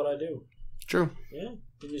 baby. That's what I do. True. Yeah.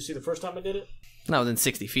 Did you see the first time I did it? Not within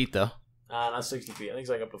 60 feet, though. Not 60 feet. I think it's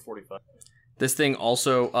like up to 45. This thing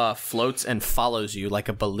also floats and follows you like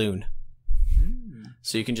a balloon.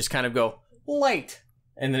 So you can just kind of go, light,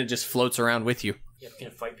 and then it just floats around with you. Yeah,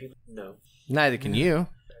 can't fight people? No. Neither can you.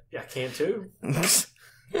 Yeah, I can too.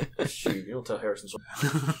 Shoot, you don't tell Harrison.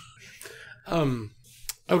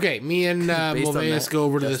 Okay, me and Based on Malvayas that, go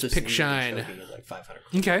over to Justice this pick and shine. choking is like 500.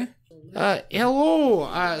 Okay.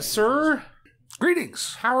 Hello, sir.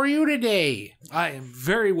 Greetings. How are you today? I am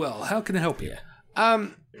very well. How can I help you?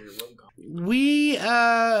 We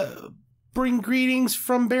bring greetings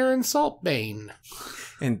from Baron Saltbane.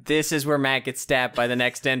 And this is where Matt gets stabbed by the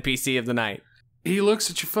next NPC of the night. He looks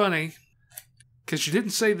at you funny because you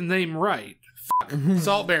didn't say the name right.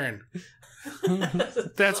 Salt Baron.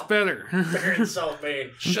 That's better. Baron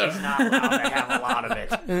Saltbane. Shut up. Not allowed to have a lot of it.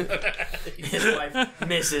 His wife,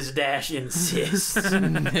 Mrs. Dash, insists.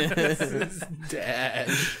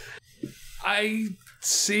 Dash. I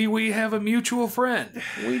see we have a mutual friend.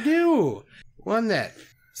 We do. One that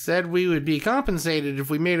said we would be compensated if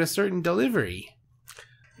we made a certain delivery.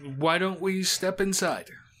 Why don't we step inside?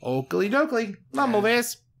 Oakley dokley.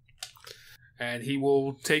 Malvayas. And he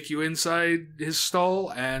will take you inside his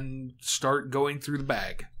stall and start going through the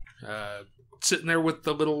bag. Sitting there with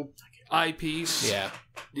the little eyepiece. Yeah.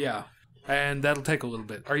 Yeah. And that'll take a little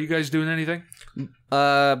bit. Are you guys doing anything?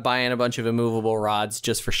 Buying a bunch of immovable rods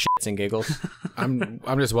just for shits and giggles. I'm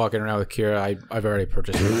just walking around with Kira. I've already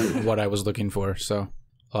purchased what I was looking for, so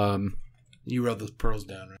You wrote those pearls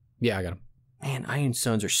down, right? yeah, I got them. Man, iron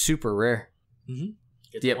stones are super rare.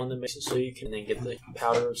 Get Yep. the one that makes it so you can then get the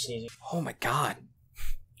powder of sneezing. Oh my god.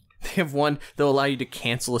 They have one that'll allow you to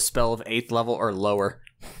cancel a spell of 8th level or lower.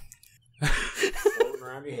 Floating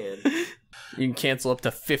around your head. You can cancel up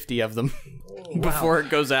to 50 of them before it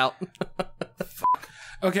goes out.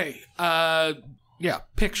 Okay. Yeah,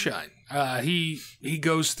 pick shine. He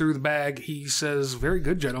goes through the bag. He says, "Very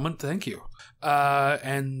good, gentlemen. Thank you."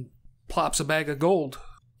 And plops a bag of gold.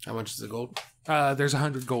 How much is the gold? There's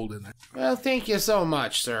 100 gold in there. Well, thank you so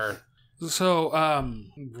much, sir. So,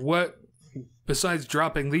 what, besides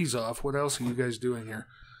dropping these off, what else are you guys doing here?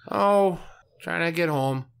 Oh, trying to get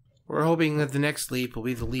home. We're hoping that the next leap will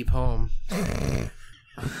be the leap home.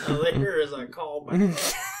 There is a call back.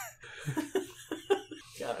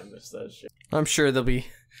 God, I missed that shit. I'm sure they'll be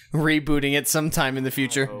rebooting it sometime in the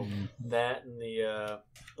future. Oh, that and the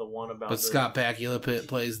one about But the... Scott Bakula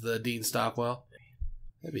plays the Dean Stockwell.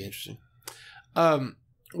 That'd be interesting.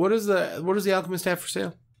 What does the alchemist have for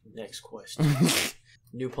sale? Next question.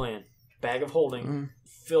 New plan. Bag of holding,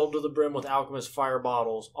 filled to the brim with alchemist fire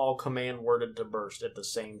bottles, all command worded to burst at the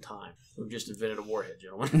same time. We've just invented a warhead,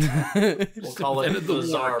 gentlemen. We'll call it invented the the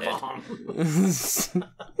Tsar warhead. bomb.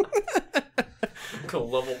 Go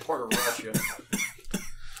level part of Russia.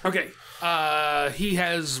 Okay. He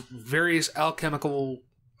has various alchemical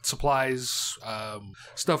supplies,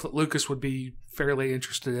 stuff that Lucas would be fairly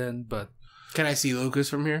interested in, but Can I see Lucas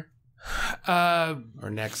from here? Or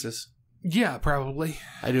Nexus? yeah, probably.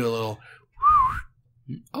 I do a little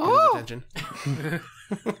attention.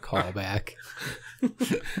 Call back.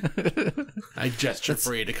 I gesture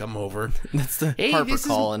for you to come over. That's the Hey, Harper this is-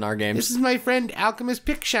 call in our games. This is my friend Alchemist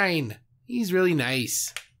Pickshine. He's really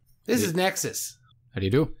nice. This is Nexus. How do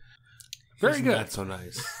you do? Very Isn't good. that so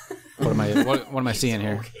nice? What am I seeing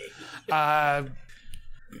here?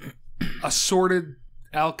 Assorted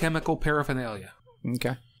alchemical paraphernalia. Okay.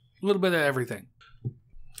 A little bit of everything.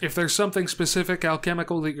 If there's something specific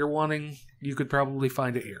alchemical that you're wanting, you could probably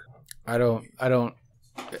find it here. I don't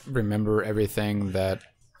remember everything that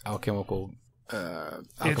alchemists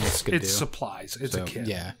could It's do. supplies. It's So, a kit.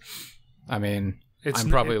 yeah. I mean, It's I'm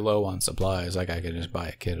probably low on supplies. Like I could just buy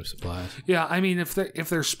a kit of supplies. Yeah, I mean, if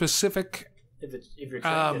they're specific, If you're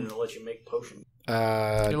trying to let you make potions.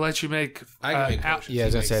 it lets you make I can make potions. Yeah,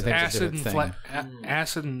 as I said, I think it's a acid and different thing.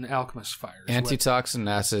 acid and alchemist fires. Antitoxin,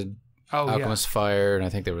 acid, Oh alchemist fire, and I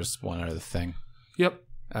think there was one other thing. yeah.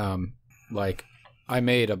 Yep. Like I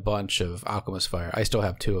made a bunch of alchemist fire. I still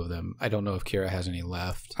have 2 of them. I don't know if Kira has any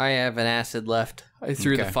left. I have an acid left. I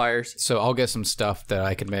threw the Okay. fires. So I'll get some stuff that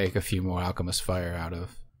I could make a few more alchemist fire out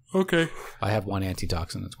of. Okay. I have 1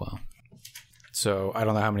 antitoxin as well. So I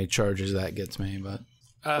don't know how many charges that gets me, but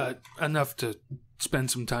Enough to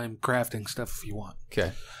spend some time crafting stuff if you want.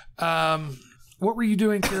 okay. What were you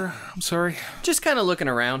doing, Kira? I'm sorry. Just kind of looking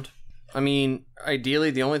around. I mean,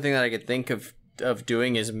 ideally, the only thing that I could think of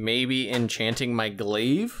doing is maybe enchanting my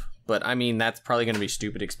glaive. But, I mean, that's probably going to be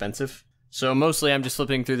stupid expensive. So, mostly I'm just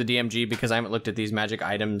flipping through the DMG because I haven't looked at these magic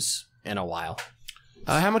items in a while.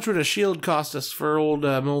 How much would a shield cost us for old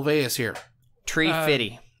Malvayas here? Tree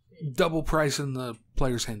fitty. Double price in the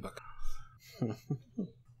player's handbook.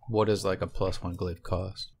 What does like a +1 glaive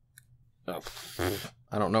cost?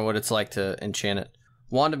 I don't know what it's like to enchant it.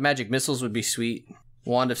 Wand of Magic Missiles would be sweet.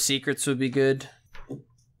 Wand of Secrets would be good.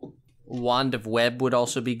 Wand of Web would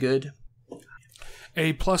also be good.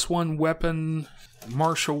 A +1 weapon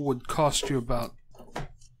martial would cost you about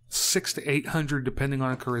 600 to 800, depending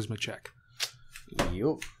on a charisma check.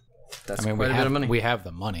 Yup. That's I mean, quite a bit of money. we have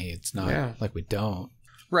the money. It's not like we don't.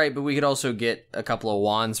 Right, but we could also get a couple of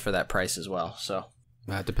wands for that price as well. So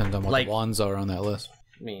That depends on what Like- the wands are on that list.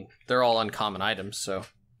 I mean, they're all uncommon items, so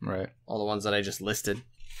Right. all the ones that I just listed.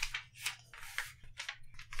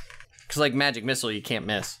 Because like magic missile, you can't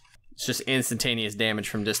miss. It's just instantaneous damage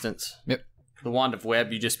from distance. Yep. The wand of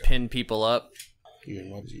web, you just pin people up.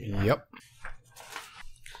 Yep.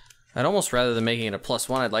 I'd almost rather than making it a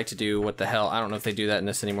 +1, I'd like to do what the hell. I don't know if they do that in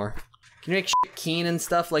this anymore. Can you make shit keen and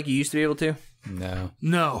stuff like you used to be able to? No.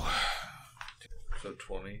 No. So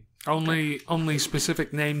 20. Only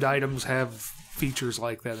specific named items have features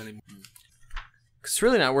like that anymore. It's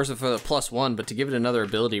really not worth it for the +1, but to give it another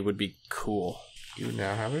ability would be cool. You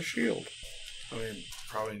now have a shield. I mean,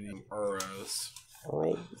 probably need arrows.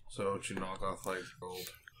 So it should knock off like gold.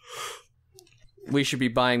 We should be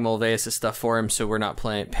buying Malvayas' stuff for him so we're not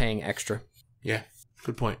paying extra. Yeah,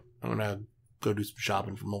 good point. I'm gonna go do some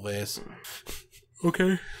shopping for Malvayas.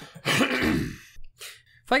 Okay.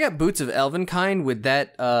 If I got boots of elven kind, would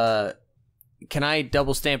that, can I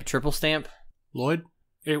double stamp, triple stamp? Lloyd?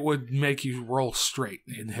 It would make you roll straight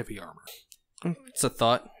in heavy armor. It's a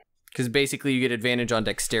thought. Because basically you get advantage on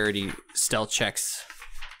dexterity stealth checks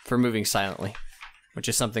for moving silently, which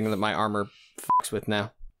is something that my armor fucks with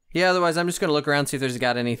now. Yeah, otherwise I'm just going to look around, see if there's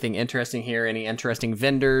got anything interesting here, any interesting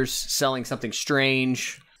vendors selling something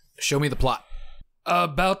strange. Show me the plot.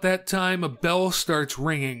 About that time, a bell starts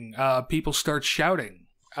ringing. People start shouting.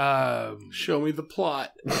 Show me the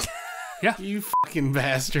plot. Yeah. You fucking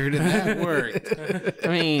bastard, and that worked. I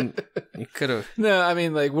mean, you could have... No, I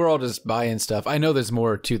mean, like, we're all just buying stuff. I know there's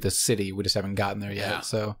more to the city. We just haven't gotten there yet. Yeah.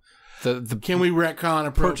 So, the Can we retcon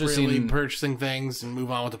appropriately Purchasing- purchasing things and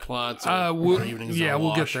move on with the plots? Or We'll our evenings get are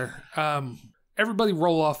wash? there. Everybody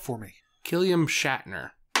roll off for me. Killiam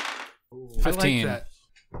Shatner. 15. I like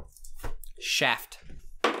that. Shaft.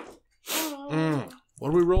 What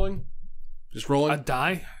are we rolling? Just rolling? A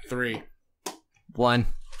die? 3. 1.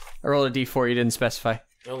 I rolled a d4, you didn't specify.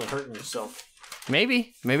 You're only hurting yourself.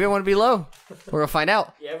 Maybe. Maybe I want to be low. We're going to find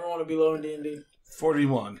out. You ever want to be low in D&D?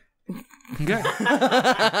 41. Okay.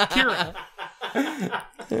 Kieran.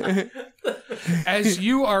 As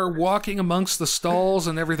you are walking amongst the stalls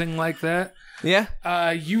and everything like that,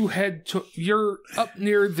 Yeah? you head to, you're up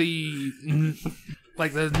near the,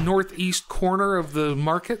 like the northeast corner of the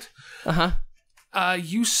market. Uh-huh.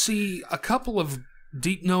 You see a couple of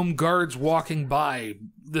deep gnome guards walking by.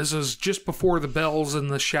 This is just before the bells and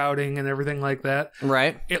the shouting and everything like that.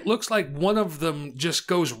 Right. It looks like one of them just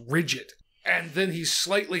goes rigid, and then he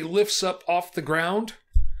slightly lifts up off the ground,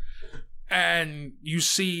 and you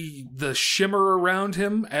see the shimmer around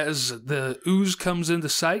him as the ooze comes into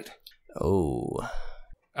sight. Oh.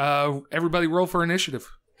 Everybody roll for initiative.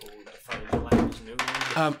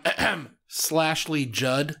 Slashly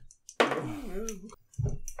Judd.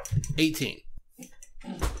 18.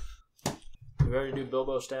 We already do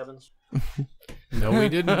Bilbo stabbings. No, we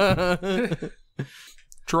didn't.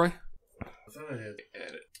 Troy? I thought I had to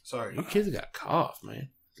add it. Sorry. You kids got a cough, man.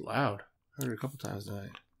 It's loud. I heard it a couple times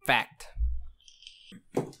tonight. Fact.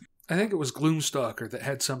 I think it was Gloomstalker that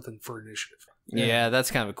had something for initiative. Yeah,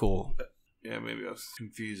 that's kind of cool. Yeah, maybe I was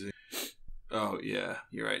confusing. Oh, yeah.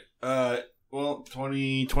 You're right. Well,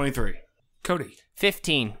 23. Cody.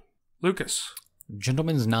 15. Lucas.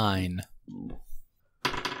 Gentleman's 9.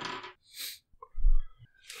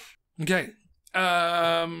 Okay.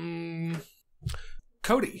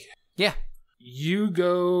 Cody. Yeah. You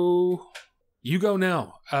go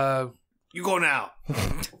now. You go now.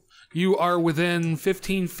 You are within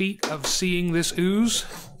 15 feet of seeing this ooze.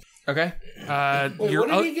 Okay. Wait, You're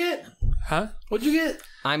what did you get? Huh? What'd you get?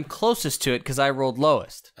 I'm closest to it because I rolled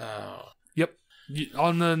lowest. Oh. Yep.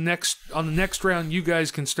 On the next round, you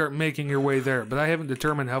guys can start making your way there, but I haven't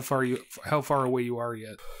determined how far away you are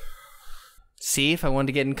yet. See, if I wanted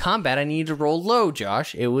to get in combat, I needed to roll low,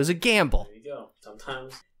 Josh. It was a gamble. There you go.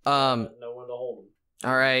 Sometimes Um, know when to hold them.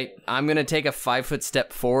 all right. I'm going to take a 5-foot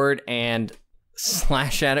step forward and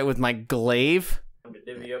slash at it with my glaive. Time to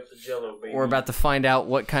divvy up the jello, baby. We're about to find out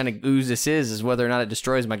what kind of ooze this is whether or not it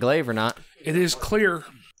destroys my glaive or not. It is clear.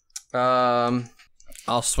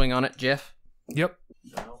 I'll swing on it, Jeff. Yep.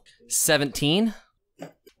 17.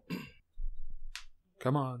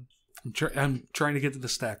 Come on. I'm trying to get to the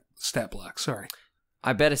stat block. Sorry.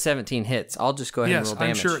 I bet a 17 hits. I'll just go ahead and Yes, roll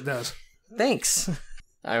damage. I'm sure it does. Thanks.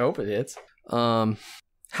 I hope it hits.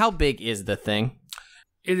 How big is the thing?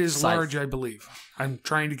 It is Size. large, I believe. I'm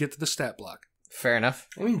trying to get to the stat block. Fair enough.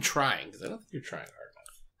 I mean, trying, because I don't think you're trying hard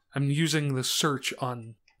enough. I'm using the search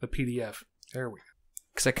on the PDF. There we go.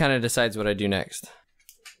 Because that kind of decides what I do next.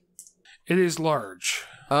 It is large.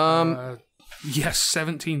 Yes,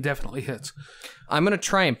 17 definitely hits. I'm gonna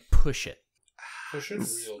try and push it. Push it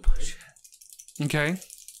real quick. Okay.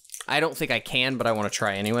 I don't think I can, but I want to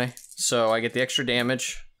try anyway. So I get the extra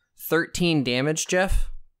damage. 13 damage, Jeff.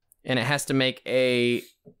 And it has to make a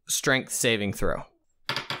strength saving throw.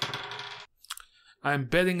 I'm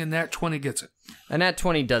betting a nat 20 gets it. A nat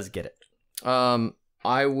 20 does get it.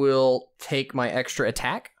 I will take my extra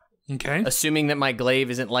attack, Okay. assuming that my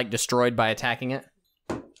glaive isn't, like, destroyed by attacking it.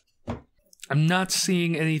 I'm not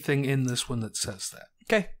seeing anything in this one that says that.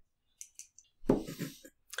 Okay.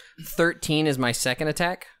 13 is my second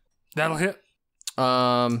attack. That'll hit.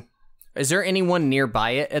 Is there anyone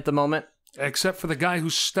nearby it at the moment? Except for the guy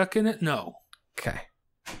who's stuck in it, no. Okay.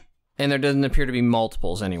 And there doesn't appear to be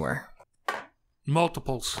multiples anywhere.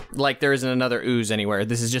 Multiples. Like there isn't another ooze anywhere.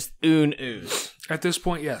 This is just un ooze. At this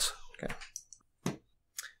point, yes. Okay.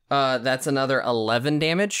 That's another 11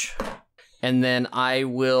 damage. And then I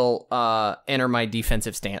will enter my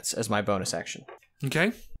defensive stance as my bonus action.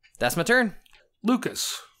 Okay. That's my turn.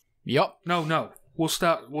 Lucas. Yup. No. We'll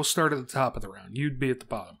start at the top of the round. You'd be at the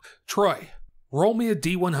bottom. Troy, roll me a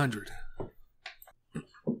D100.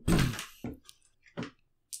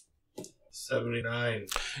 79.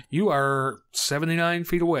 You are 79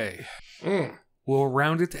 feet away. We'll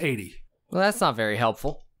round it to 80. Well, that's not very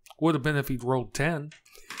helpful. Would have been if he'd rolled 10.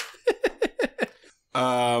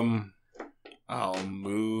 I'll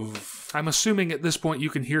move. I'm assuming at this point you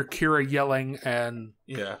can hear Kira yelling and...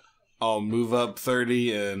 Yeah. I'll move up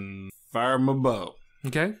 30 and fire my bow.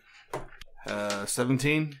 Okay.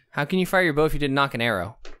 17. How can you fire your bow if you didn't knock an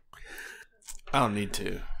arrow? I don't need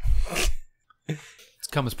to. It's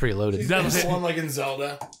comes preloaded. That'll hit. One like in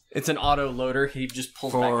Zelda. It's an auto loader. He just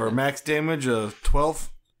pulls For back. max damage of 12.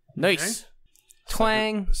 Nice.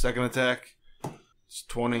 Twang. Second attack. It's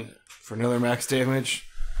 20. For another max damage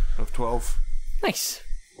of 12. Nice.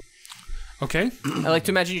 Okay. I like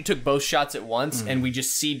to imagine you took both shots at once and we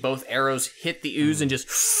just see both arrows hit the ooze and just...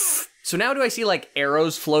 So now do I see like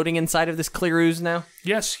arrows floating inside of this clear ooze now?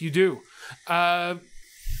 Yes, you do. High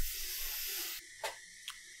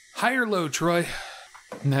or low, Troy?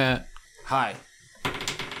 Nah. Hi.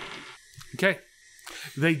 Okay.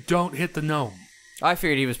 They don't hit the gnome. I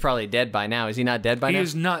figured he was probably dead by now. Is he not dead by He now?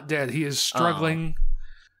 is not dead. He is struggling.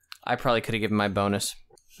 I probably could have given my bonus.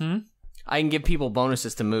 I can give people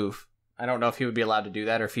bonuses to move. I don't know if he would be allowed to do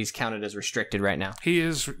that or if he's counted as restricted right now. He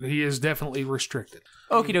is definitely restricted.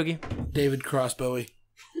 Okie dokie. David Crossbowie.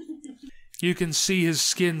 You can see his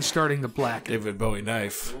skin starting to blacken. David Bowie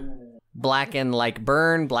knife. Blacken like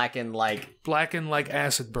burn, blacken like... Blacken like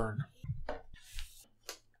acid burn.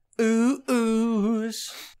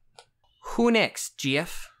 Ooze. Who next,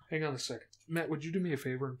 GF? Hang on a second. Matt, would you do me a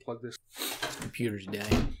favor and plug this? Computer's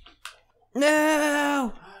dying.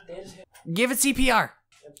 No! Give it CPR.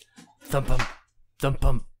 Thump bump. Thump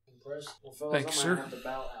bump. Thank you, sir.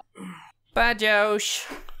 Bye, Josh.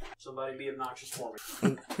 Somebody be obnoxious for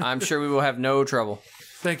me. I'm sure we will have no trouble.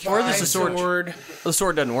 Thank you. Or this is sword. The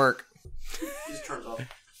sword doesn't work. Just turns off.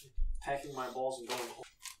 Packing my balls and going home.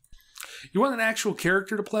 You want an actual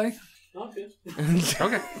character to play? Not good.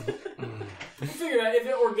 Okay. We'll figure it out. If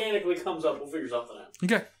it organically comes up, we'll figure something out.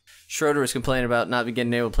 Okay. Schroeder was complaining about not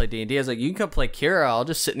getting able to play D&D. I was like, you can come play Kira. I'll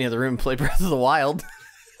just sit in the other room and play Breath of the Wild.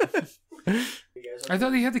 I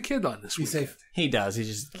thought he had the kid on this Be week. safe. He does. He's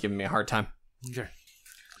just giving me a hard time. Okay.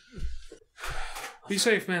 Be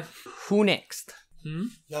safe, man. Who next?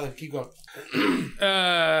 Nothing. Keep going.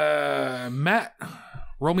 Matt,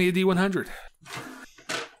 roll me a D100.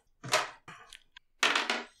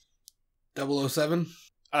 007.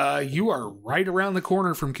 You are right around the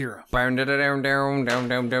corner from Kira.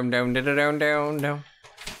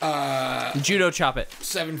 Judo chop it.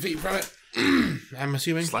 7 feet from it. I'm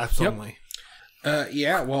assuming. Slaps Yep. only.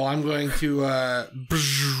 Yeah, well, I'm going to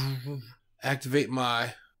activate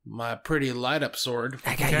my pretty light up sword.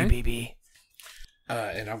 I got Okay. you, baby.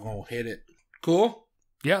 And I'm going to hit it. Cool?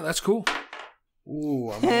 Yeah, that's cool.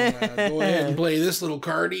 Ooh, I'm going to go ahead and play this little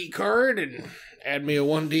card and add me a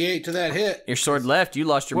 1d8 to that hit. Your sword left. You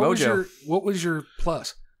lost your mojo. What was your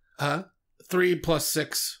plus? 3 plus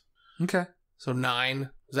 6. Okay. So 9.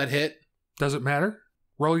 Does that hit? Does it matter?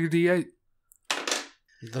 Roll your D8.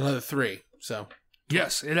 Another 3. So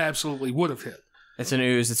Yes, it absolutely would have hit. It's an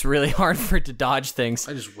ooze. It's really hard for it to dodge things.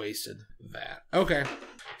 I just wasted that. Okay.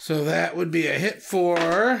 So that would be a hit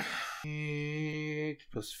for 8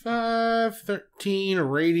 plus 5, 13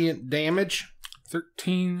 radiant damage.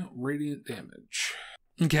 13 radiant damage.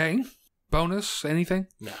 Okay. Bonus, anything?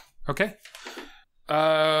 No. Okay.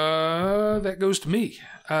 That goes to me.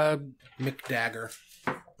 McDagger.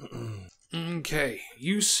 Okay.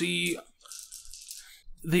 You see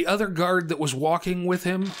the other guard that was walking with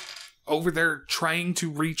him over there trying to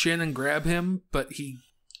reach in and grab him, but he...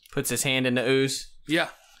 Puts his hand in the ooze. Yeah.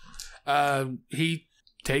 He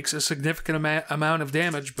takes a significant amount of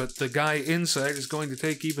damage, but the guy inside is going to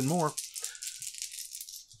take even more.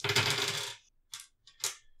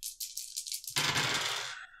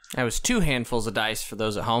 That was 2 handfuls of dice for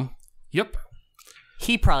those at home. Yep.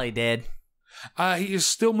 He probably dead. He is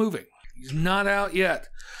still moving. He's not out yet.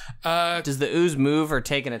 Does the ooze move or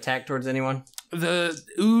take an attack towards anyone? The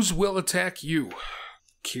ooze will attack you.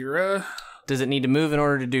 Kira? Does it need to move in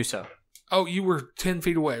order to do so? Oh, you were 10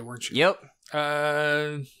 feet away, weren't you? Yep.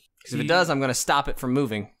 Because Because if it does, I'm going to stop it from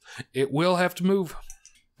moving. It will have to move.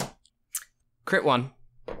 Crit 1.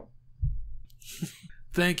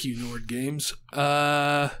 Thank you, Nord Games.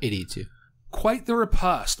 It eats you. Quite the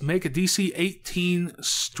riposte. Make a DC 18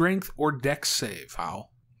 strength or dex save. Wow.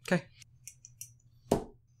 Okay.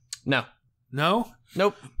 No. No?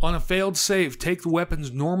 Nope. On a failed save, take the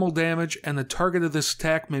weapon's normal damage, and the target of this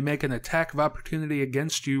attack may make an attack of opportunity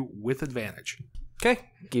against you with advantage. Okay.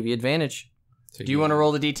 Give you advantage. So Do you want to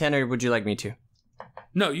roll the d10 or would you like me to?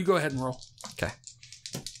 No, you go ahead and roll. Okay.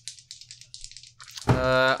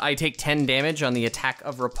 I take 10 damage on the attack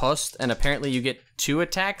of riposte, and apparently you get 2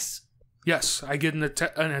 attacks. Yes, I get an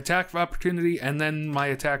attack of opportunity, and then my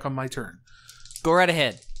attack on my turn. Go right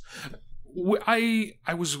ahead. I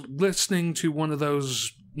was listening to one of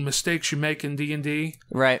those mistakes you make in D&D.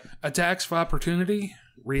 Right. Attacks of opportunity,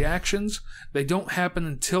 reactions, they don't happen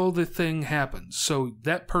until the thing happens. So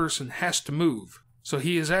that person has to move. So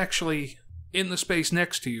he is actually in the space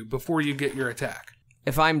next to you before you get your attack.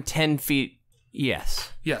 If I'm 10 feet,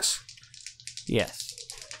 yes. Yes. Yes.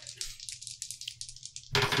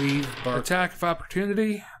 Attack of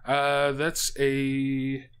opportunity. That's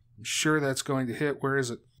I'm sure that's going to hit. Where is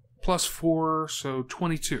it? +4, so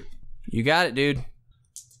 22. You got it, dude.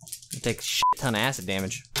 You take a shit ton of acid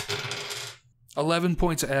damage. 11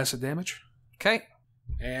 points of acid damage. Okay.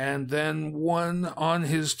 And then 1 on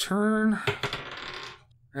his turn.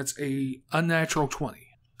 That's a unnatural 20.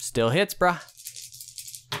 Still hits, bruh.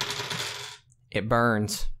 It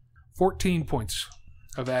burns. 14 points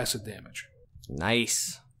of acid damage.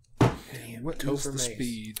 Nice. And what is the mace.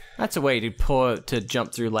 speed? That's a way to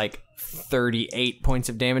jump through like 38 points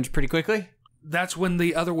of damage pretty quickly. That's when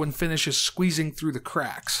the other one finishes squeezing through the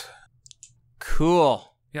cracks.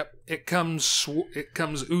 Cool. Yep, it comes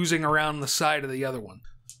oozing around the side of the other one.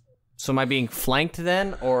 So am I being flanked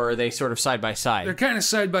then, or are they sort of side by They're side? kind of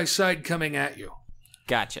side by side coming at you.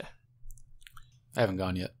 Gotcha. I haven't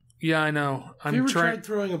gone yet. Yeah, I know. Have you I'm ever trying. tried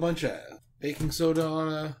throwing a bunch of baking soda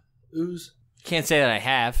on a ooze? Can't say that I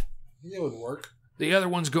have. I think that would work. The other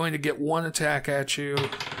one's going to get 1 attack at you.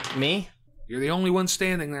 Me? You're the only one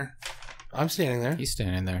standing there. I'm standing there. He's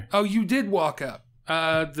standing there. Oh, you did walk up.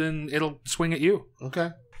 Then it'll swing at you.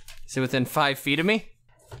 Okay. Is it within 5 feet of me?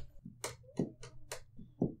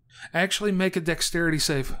 Actually, make a dexterity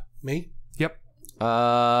save. Me? Yep.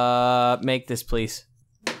 Make this, please.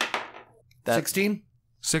 That- 16?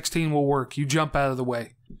 16 will work. You jump out of the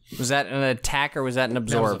way. Was that an attack or was that an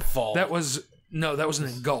absorb? That was an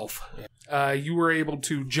engulf. You were able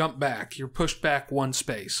to jump back. You're pushed back 1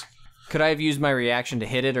 space. Could I have used my reaction to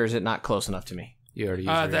hit it, or is it not close enough to me? You already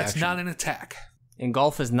used your That's reaction. not an attack.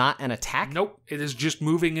 Engulf is not an attack? Nope. It is just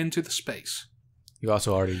moving into the space. You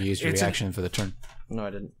also already used your It's an- reaction for the turn. No,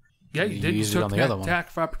 I didn't. Yeah, You you did. You used it took on the that other one. attack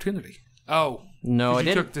of opportunity. Oh. No, I You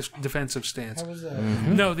didn't. took this defensive stance. How was that?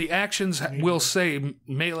 No, the actions will say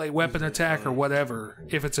melee weapon attack or whatever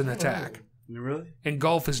if it's an attack. Really?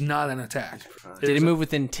 Engulf is not an attack. Did it move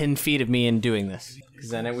within 10 feet of me in doing this? Because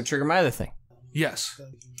then it would trigger my other thing. Yes.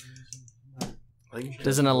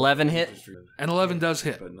 Does an 11 hit? An 11 does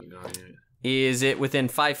hit. Is it within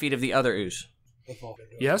 5 feet of the other ooze?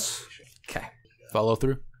 Yes. Okay. Follow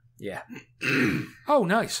through. Yeah. Oh,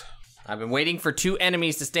 nice. I've been waiting for 2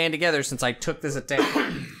 enemies to stand together since I took this attack.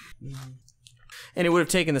 And it would have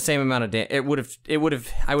taken the same amount of damage. I would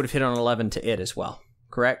have hit on 11 to it as well.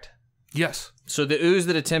 Correct? Yes. So the ooze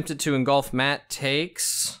that attempted to engulf Matt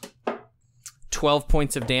takes 12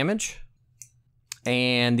 points of damage.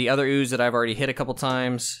 And the other ooze that I've already hit a couple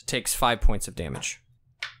times takes 5 points of damage.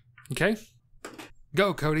 Okay.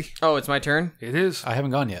 Go, Cody. Oh, it's my turn? It is. I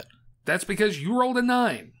haven't gone yet. That's because you rolled a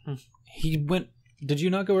 9. He went. Did you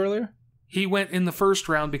not go earlier? He went in the first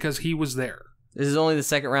round because he was there. This is only the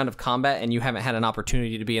second round of combat, and you haven't had an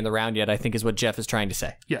opportunity to be in the round yet, I think is what Jeff is trying to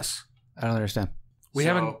say. Yes. I don't understand. We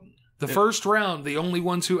haven't. The first round, the only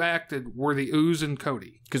ones who acted were the Ooze and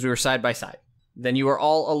Cody. Because we were side by side. Then you were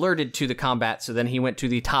all alerted to the combat, so then he went to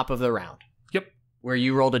the top of the round. Yep. Where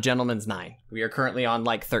you rolled a gentleman's 9. We are currently on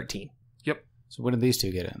like 13. Yep. So when did these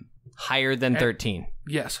two get in? Higher than 13.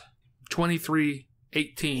 Yes. 23,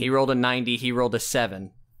 18. He rolled a 90. He rolled a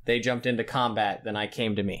 7. They jumped into combat. Then I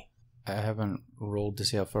came to me. I haven't rolled to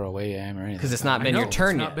see how far away I am or anything. Because it's not been your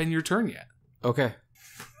turn It's yet. not been your turn yet. Okay.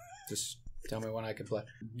 Just tell me when I can play.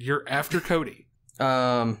 You're after Cody.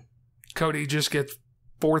 Um, Cody just gets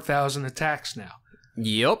 4,000 attacks now.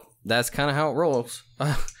 Yep. That's kind of how it rolls.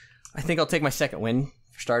 I think I'll take my second win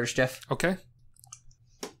for starters, Jeff. Okay.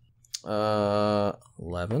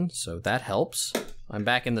 11. So that helps. I'm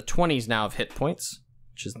back in the 20s now of hit points,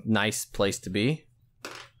 which is a nice place to be.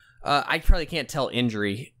 I probably can't tell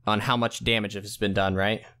injury on how much damage has been done,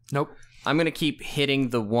 right? Nope. I'm going to keep hitting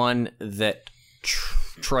the one that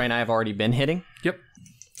Troy and I have already been hitting. Yep.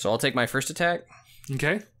 So I'll take my first attack.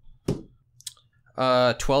 Okay.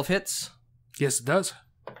 12 hits. Yes, it does.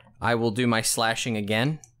 I will do my slashing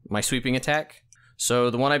again, my sweeping attack.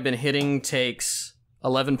 So the one I've been hitting takes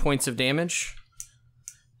 11 points of damage,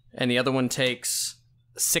 and the other one takes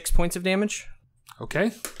 6 points of damage.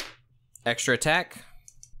 Okay. Extra attack.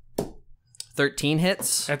 13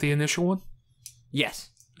 hits. At the initial one? Yes.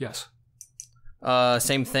 Yes.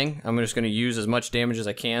 Same thing. I'm just going to use as much damage as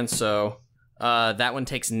I can. So that one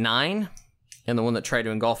takes 9, and the one that tried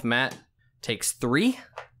to engulf Matt takes 3.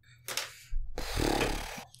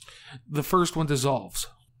 The first one dissolves.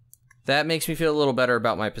 That makes me feel a little better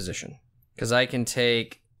about my position, because I can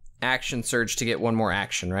take action surge to get one more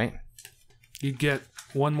action, right? You get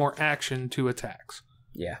one more action, 2 attacks.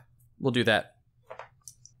 Yeah, we'll do that.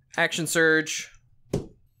 Action surge.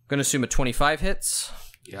 Gonna assume a 25 hits.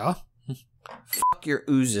 Yeah. Fuck your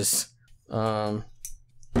oozes. 4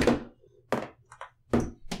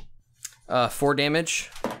 damage.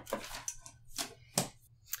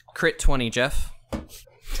 Crit 20, Jeff.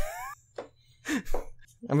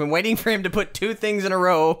 I've been waiting for him to put 2 things in a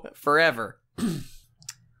row forever.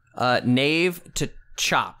 Knave to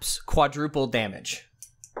chops. Quadruple damage.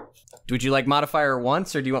 Would you like modifier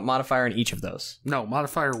once, or do you want modifier in each of those? No,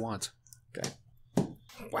 modifier once. Okay.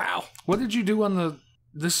 Wow. What did you do on the...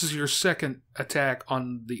 This is your second attack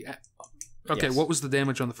on the... Okay, Yes. What was the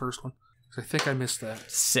damage on the first one? I think I missed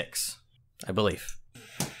that. 6, I believe.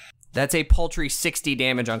 That's a paltry 60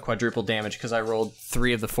 damage on quadruple damage, because I rolled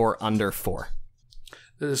 3 of the 4 under 4.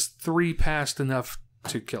 That is 3 past enough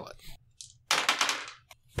to kill it.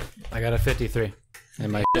 I got a 53.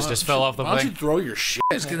 And my just fell off the Why don't you thing. throw your shit?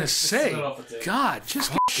 I was going to say, God,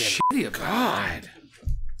 just get shitty about it. God.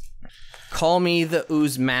 Call me the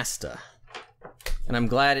Ooze Master. And I'm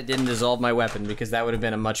glad it didn't dissolve my weapon, because that would have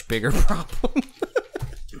been a much bigger problem.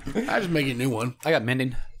 I just make a new one. I got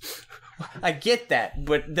mending. I get that,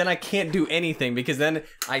 but then I can't do anything, because then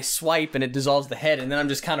I swipe and it dissolves the head, and then I'm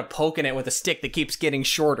just kind of poking it with a stick that keeps getting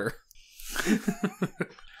shorter.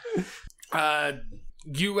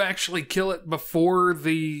 You actually kill it before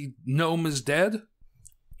the gnome is dead?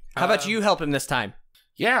 How about you help him this time?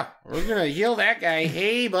 Yeah, we're gonna heal that guy.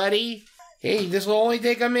 Hey, buddy. Hey, this will only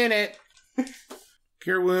take a minute.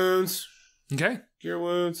 Cure wounds. Okay. Cure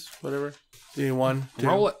wounds. Whatever. Do you 1? 2?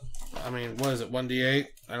 Roll it. I mean, what is it? 1d8?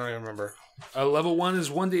 I don't even remember. Level 1 is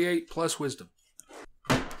 1d8 plus wisdom.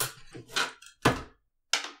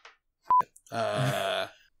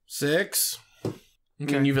 6. I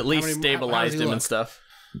mean, you've at least How does stabilized he him look? and stuff.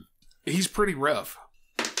 He's pretty rough.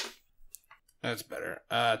 That's better.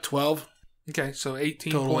 12. Okay, so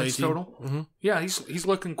 18 Total points 18. total. Mm-hmm. Yeah, he's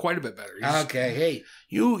looking quite a bit better. He's- Okay, hey,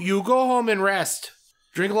 you go home and rest.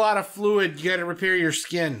 Drink a lot of fluid. You gotta repair your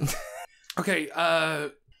skin. Okay,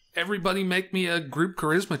 everybody make me a group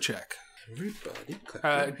charisma check. Everybody,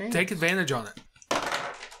 clap your hands. Take advantage on it.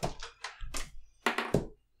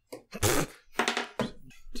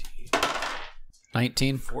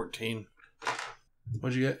 $19. 14.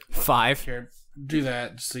 What'd you get? 5. Here, do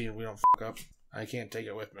that so we don't fuck up. I can't take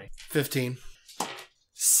it with me. 15.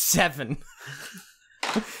 7.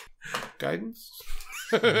 Guidance?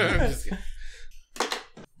 Just kidding.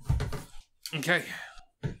 Okay.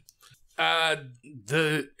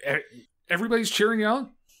 Everybody's cheering you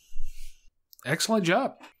on. Excellent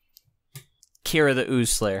job. Kira the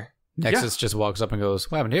Ooze Slayer. Nexus just walks up and goes,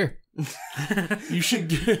 "What happened here?" You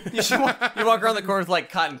should. You walk around the corner with like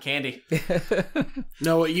cotton candy.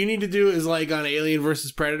 No, what you need to do is like on Alien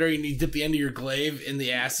versus Predator, you need to dip the end of your glaive in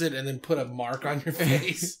the acid and then put a mark on your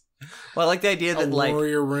face. Well, I like the idea A that like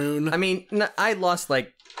warrior rune. I mean, I lost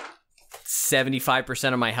like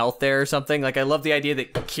 75% of my health there or something. Like I love the idea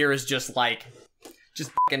that Kira's just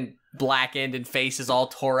fucking blackened and face is all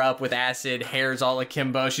tore up with acid, hair's all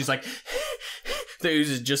akimbo. She's like the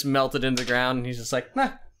ooze is just melted into the ground and he's just like,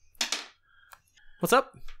 nah. What's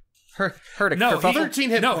up? Heard a No, kerfuffle. 13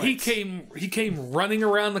 hit no, points. he came running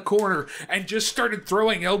around the corner and just started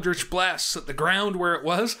throwing Eldritch Blasts at the ground where it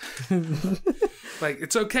was. Like,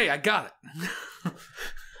 it's okay, I got it.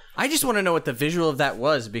 I just want to know what the visual of that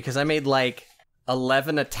was because I made like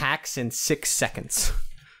 11 attacks in 6 seconds.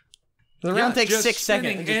 The round takes just 6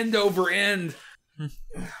 spinning seconds. end over end.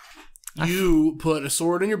 You put a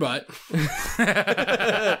sword in your butt,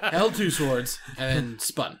 held 2 swords, and then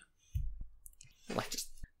spun. Like just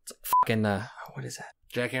it's like fucking what is that?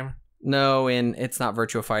 Jackhammer? No, it's not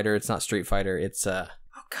Virtua Fighter. It's not Street Fighter. It's Killer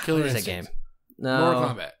what is that Instinct. game? No, Mortal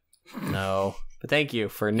Kombat. no. But thank you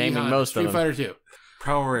for naming Ehon, most Street of them. Fighter 2.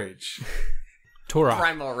 Power Rage. Torah.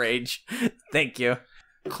 Primal Rage. Thank you.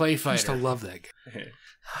 Clay I used to Fighter. love that game.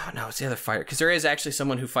 Oh no, it's the other fighter because there is actually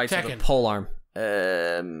someone who fights with Tekken. a pole arm.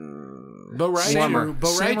 Samurai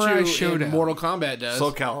Boraichu Showdown. in Mortal Kombat does.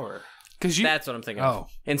 Soul Calibur. Because you, That's what I'm thinking of. oh,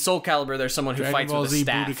 In Soul Calibur, there's someone who Dragon fights Ball with a Z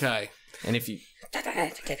staff. Budokai. And if you...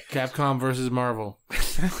 Capcom versus Marvel.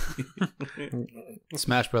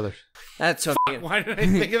 Smash Brothers. That's what I'm thinking. Why did I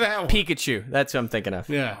think of that one? Pikachu. That's what I'm thinking of.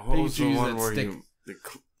 Yeah. What was the Pikachu's one that where stick. you the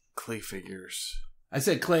clay figures? I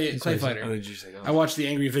said Clay What Fighter. did you say? I watched the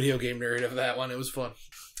Angry Video Game Nerd of that one. It was fun.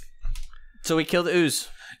 So we killed Ooze.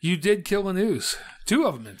 you did kill an ooze. 2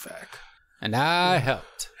 of them, in fact. And I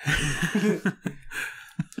helped.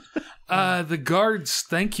 The guards,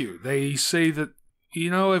 thank you. They say that,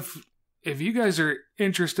 if you guys are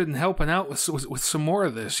interested in helping out with some more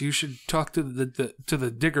of this, you should talk to the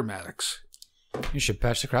Diggermatics. You should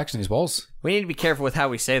patch the cracks in these walls. We need to be careful with how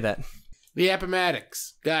we say that. The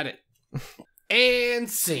Appomattox. Got it. And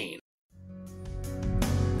scene.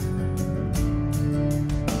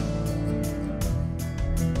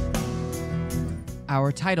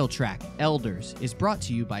 Our title track, Elders, is brought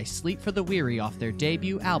to you by Sleep for the Weary off their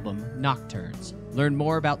debut album, Nocturnes. Learn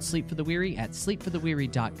more about Sleep for the Weary at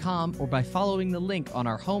sleepfortheweary.com or by following the link on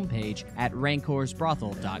our homepage at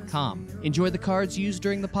rancorsbrothel.com. Enjoy the cards used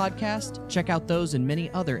during the podcast? Check out those and many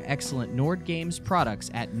other excellent Nord Games products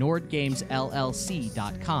at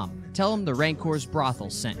nordgamesllc.com. Tell them the Rancor's Brothel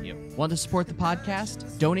sent you. Want to support the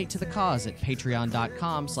podcast? Donate to the cause at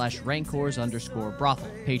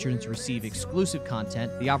patreon.com/rancors_brothel. Patrons receive exclusive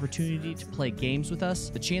content, the opportunity to play games with us,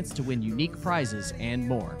 the chance to win unique prizes, and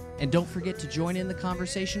more. And don't forget to join in the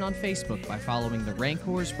conversation on Facebook by following the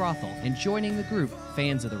Rancor's Brothel and joining the group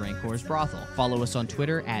Fans of the Rancor's Brothel. Follow us on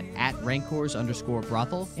Twitter at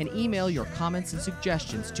 @rancors_brothel and email your comments and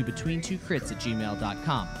suggestions to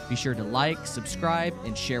betweentwocrits@gmail.com. Be sure to like, subscribe,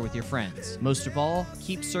 and share with your friends. Most of all,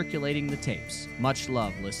 keep circulating the tapes. Much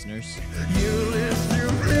love, listeners. You live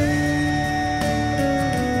through